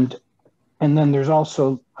 and then there's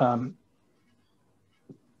also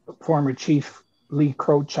former Chief Lee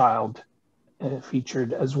Crowchild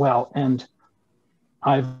featured as well, and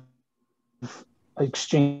I've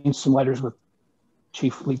exchanged some letters with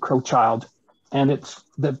Chief Lee Crowchild, and it's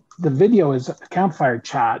the video is a campfire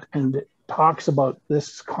chat, and it talks about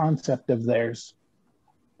this concept of theirs,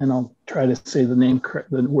 and I'll try to say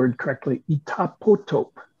the word correctly,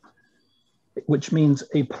 Itapotope, which means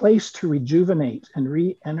a place to rejuvenate and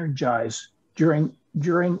re-energize during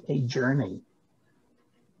a journey.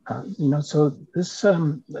 So this,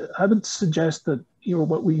 I would suggest that,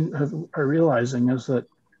 what we are realizing is that,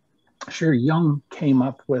 sure, Jung came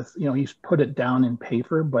up with, he's put it down in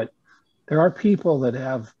paper, but there are people that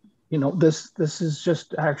have, this is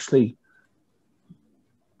just actually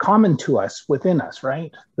common to us, within us,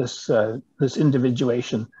 right? This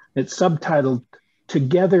individuation. It's subtitled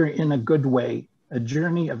 "Together in a Good Way: A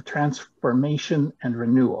Journey of Transformation and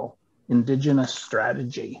Renewal, Indigenous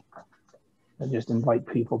Strategy." I just invite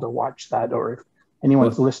people to watch that, or if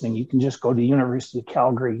anyone's listening, you can just go to University of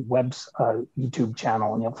Calgary YouTube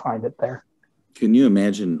channel and you'll find it there. Can you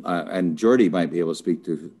imagine, and Jordy might be able to speak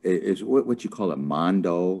to, is what you call a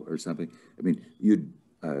mondo or something? I mean,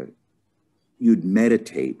 you'd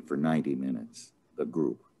meditate for 90 minutes. The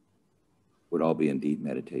group would all be in deep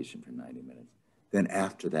meditation for 90 minutes. Then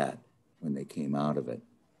after that, when they came out of it,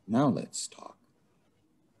 now let's talk.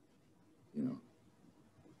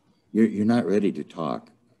 You're not ready to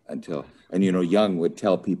talk until, and Jung would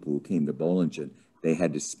tell people who came to Bollingen they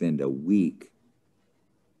had to spend a week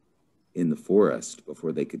in the forest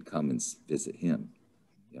before they could come and visit him.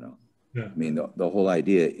 Yeah. I mean, the whole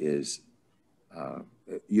idea is,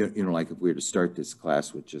 like if we were to start this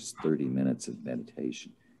class with just 30 minutes of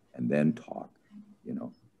meditation and then talk,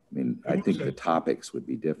 I think the topics would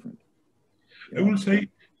be different. I will say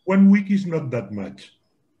 1 week is not that much.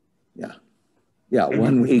 Yeah. Yeah,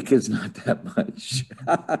 1 week is not that much.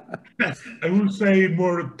 I will say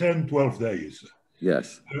more 10, 12 days.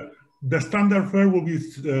 Yes. The standard fare will be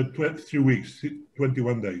 3 weeks,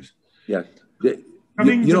 21 days. Yeah.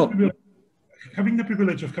 Having the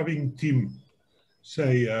privilege of having Tim,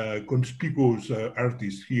 say, conspicuous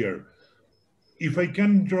artists here, if I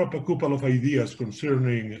can drop a couple of ideas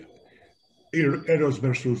concerning Eros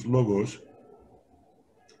versus Logos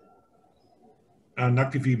and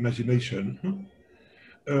active imagination,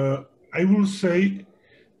 I will say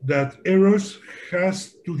that Eros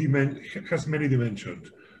has many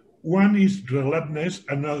dimensions. One is relentlessness,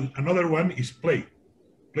 and another one is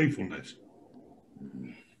playfulness.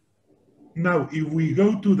 Now, if we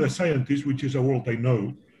go to the scientists, which is a world I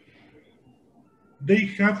know, they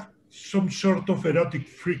have some sort of erotic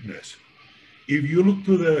freakness. If you look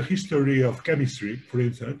to the history of chemistry, for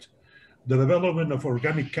instance, the development of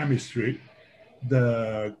organic chemistry,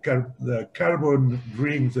 the carbon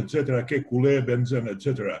rings, etc., Kekulé, benzene,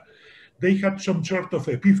 etc., they had some sort of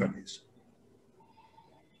epiphanies.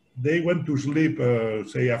 They went to sleep,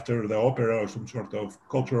 say, after the opera or some sort of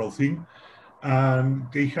cultural thing, and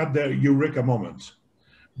they had their eureka moments.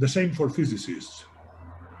 The same for physicists.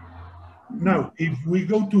 Now, if we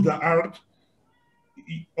go to the art,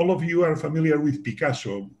 all of you are familiar with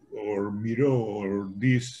Picasso or Miro or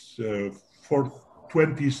these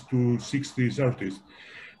 20s to 60s artists.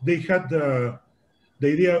 They had the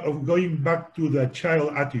idea of going back to the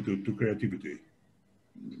child attitude to creativity,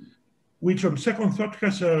 which on second thought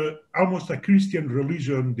has almost a Christian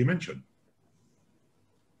religion dimension.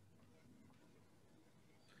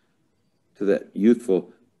 To that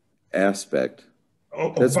youthful aspect.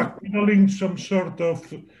 Of backpedaling some sort of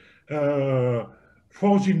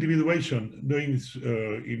false individuation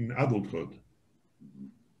in adulthood.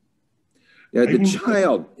 Yeah, the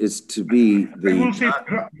child is to be the... I will say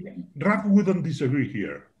Raff wouldn't disagree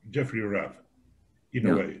here, Jeffrey Raff, in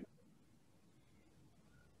a way.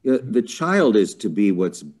 Yeah, the child is to be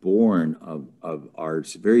what's born of our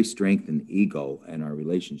very strengthened ego and our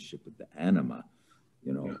relationship with the anima.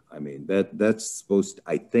 You know, I mean, that's supposed to,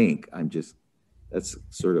 I think, that's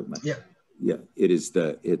sort of my, yeah, it is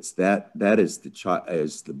the, it's that is the child,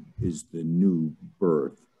 is the new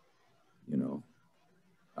birth, you know.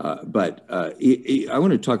 But I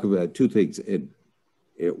want to talk about two things.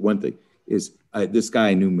 One thing is this guy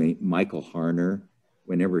I knew, Michael Harner,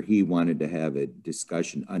 whenever he wanted to have a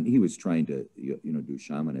discussion, and he was trying to, you know, do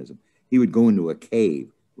shamanism, he would go into a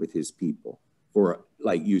cave with his people for,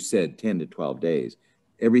 like you said, 10 to 12 days.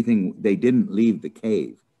 Everything, they didn't leave the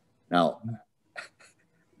cave. Now,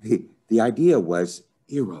 the idea was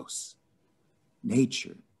Eros,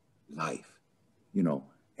 nature, life, you know,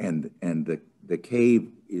 and the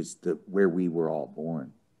cave is where we were all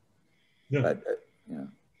born. Yeah. But, yeah.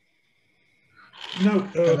 Now,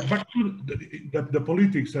 back to the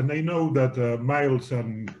politics, and I know that Miles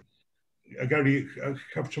and Gary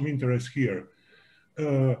have some interest here.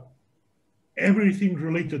 Everything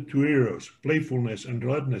related to Eros, playfulness, and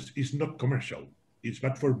relentlessness is not commercial. It's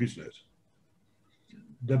bad for business.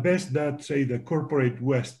 The best that, say, the corporate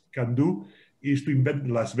West can do is to invent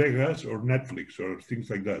Las Vegas or Netflix or things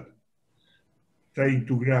like that, trying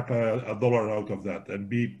to grab a dollar out of that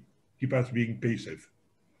and keep us being passive.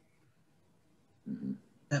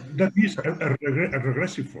 That is a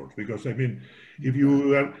regressive force, because, I mean, if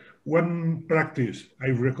you are, one practice I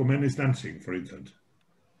recommend is dancing, for instance.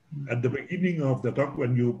 At the beginning of the talk,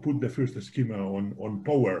 when you put the first schema on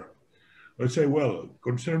power, let's say, well,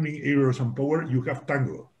 concerning Eros and power, you have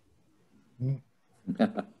tango.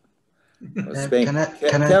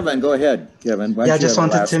 Kevin, go ahead, Kevin. Yeah, I just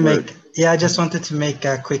wanted to make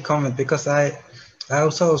a quick comment, because I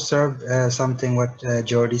also observed something what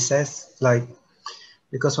Jordi says, like,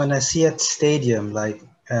 because when I see at stadium, like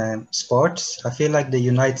sports, I feel like they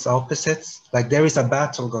unite opposites. Like there is a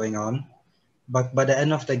battle going on, but by the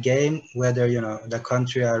end of the game, whether, you know, the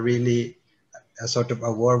country are really a sort of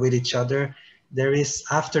a war with each other, there is,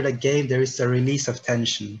 after the game, there is a release of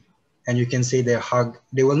tension. And you can see they hug.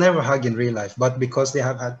 They will never hug in real life, but because they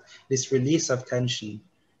have had this release of tension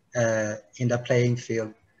in the playing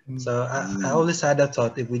field. So I always had that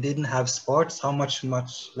thought, if we didn't have sports, how much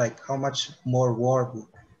more war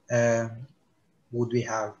would we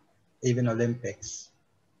have, even Olympics?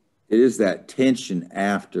 It is that tension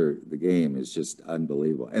after the game is just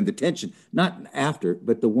unbelievable. And the tension, not after,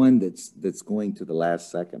 but the one that's going to the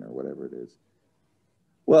last second or whatever it is.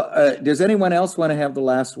 Well, does anyone else want to have the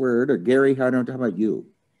last word? Or Gary, how about you?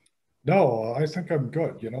 No, I think I'm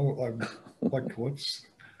good. You know, I'm like,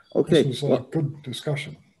 okay. This was a good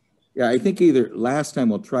discussion. Yeah, I think either last time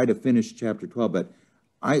we'll try to finish chapter 12, but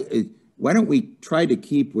why don't we try to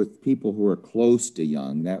keep with people who are close to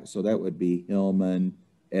Jung? So that would be Hillman,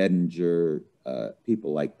 Edinger,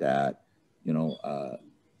 people like that, you know,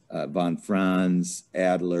 von Franz,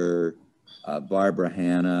 Adler, Barbara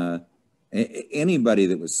Hanna, anybody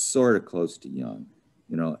that was sort of close to Jung,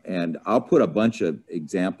 you know, and I'll put a bunch of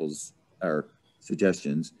examples or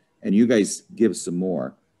suggestions, and you guys give some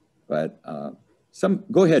more, but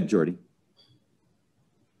go ahead, Jordi.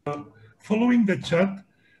 Following the chat,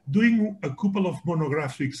 doing a couple of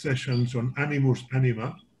monographic sessions on animus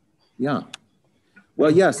anima. Yeah.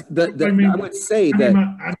 Well, yes, I would say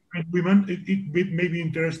anima, that and women, it may be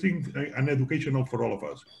interesting and educational for all of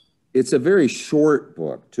us. It's a very short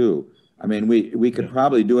book too. I mean, we could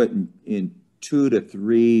probably do it in 2 to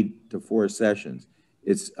 3 to 4 sessions.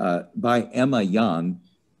 It's by Emma Jung,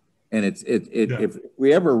 and if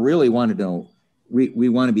we ever really want to know, we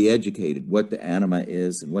want to be educated what the anima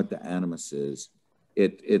is and what the animus is.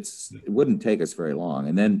 It wouldn't take us very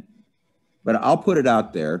long, but I'll put it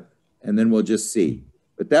out there, and then we'll just see.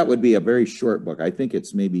 But that would be a very short book. I think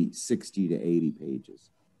it's maybe 60 to 80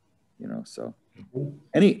 pages, you know. So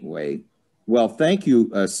anyway, well, thank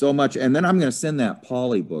you so much. And then I'm going to send that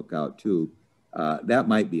Polly book out too. That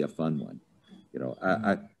might be a fun one. You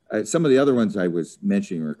know, some of the other ones I was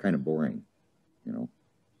mentioning are kind of boring, you know,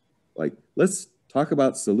 like let's talk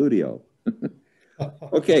about Salutio.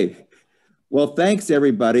 Okay. Well, thanks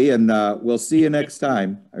everybody. And we'll see you next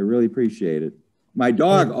time. I really appreciate it. My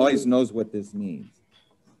dog always knows what this means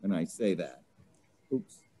when I say that.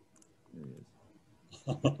 Oops. There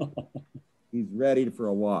he is. He's ready for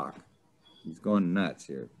a walk. He's going nuts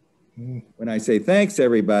here. When I say thanks,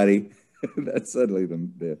 everybody, that's suddenly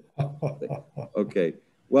the okay.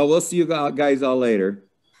 Well, we'll see you guys all later.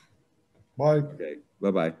 Bye. Okay.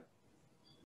 Bye-bye.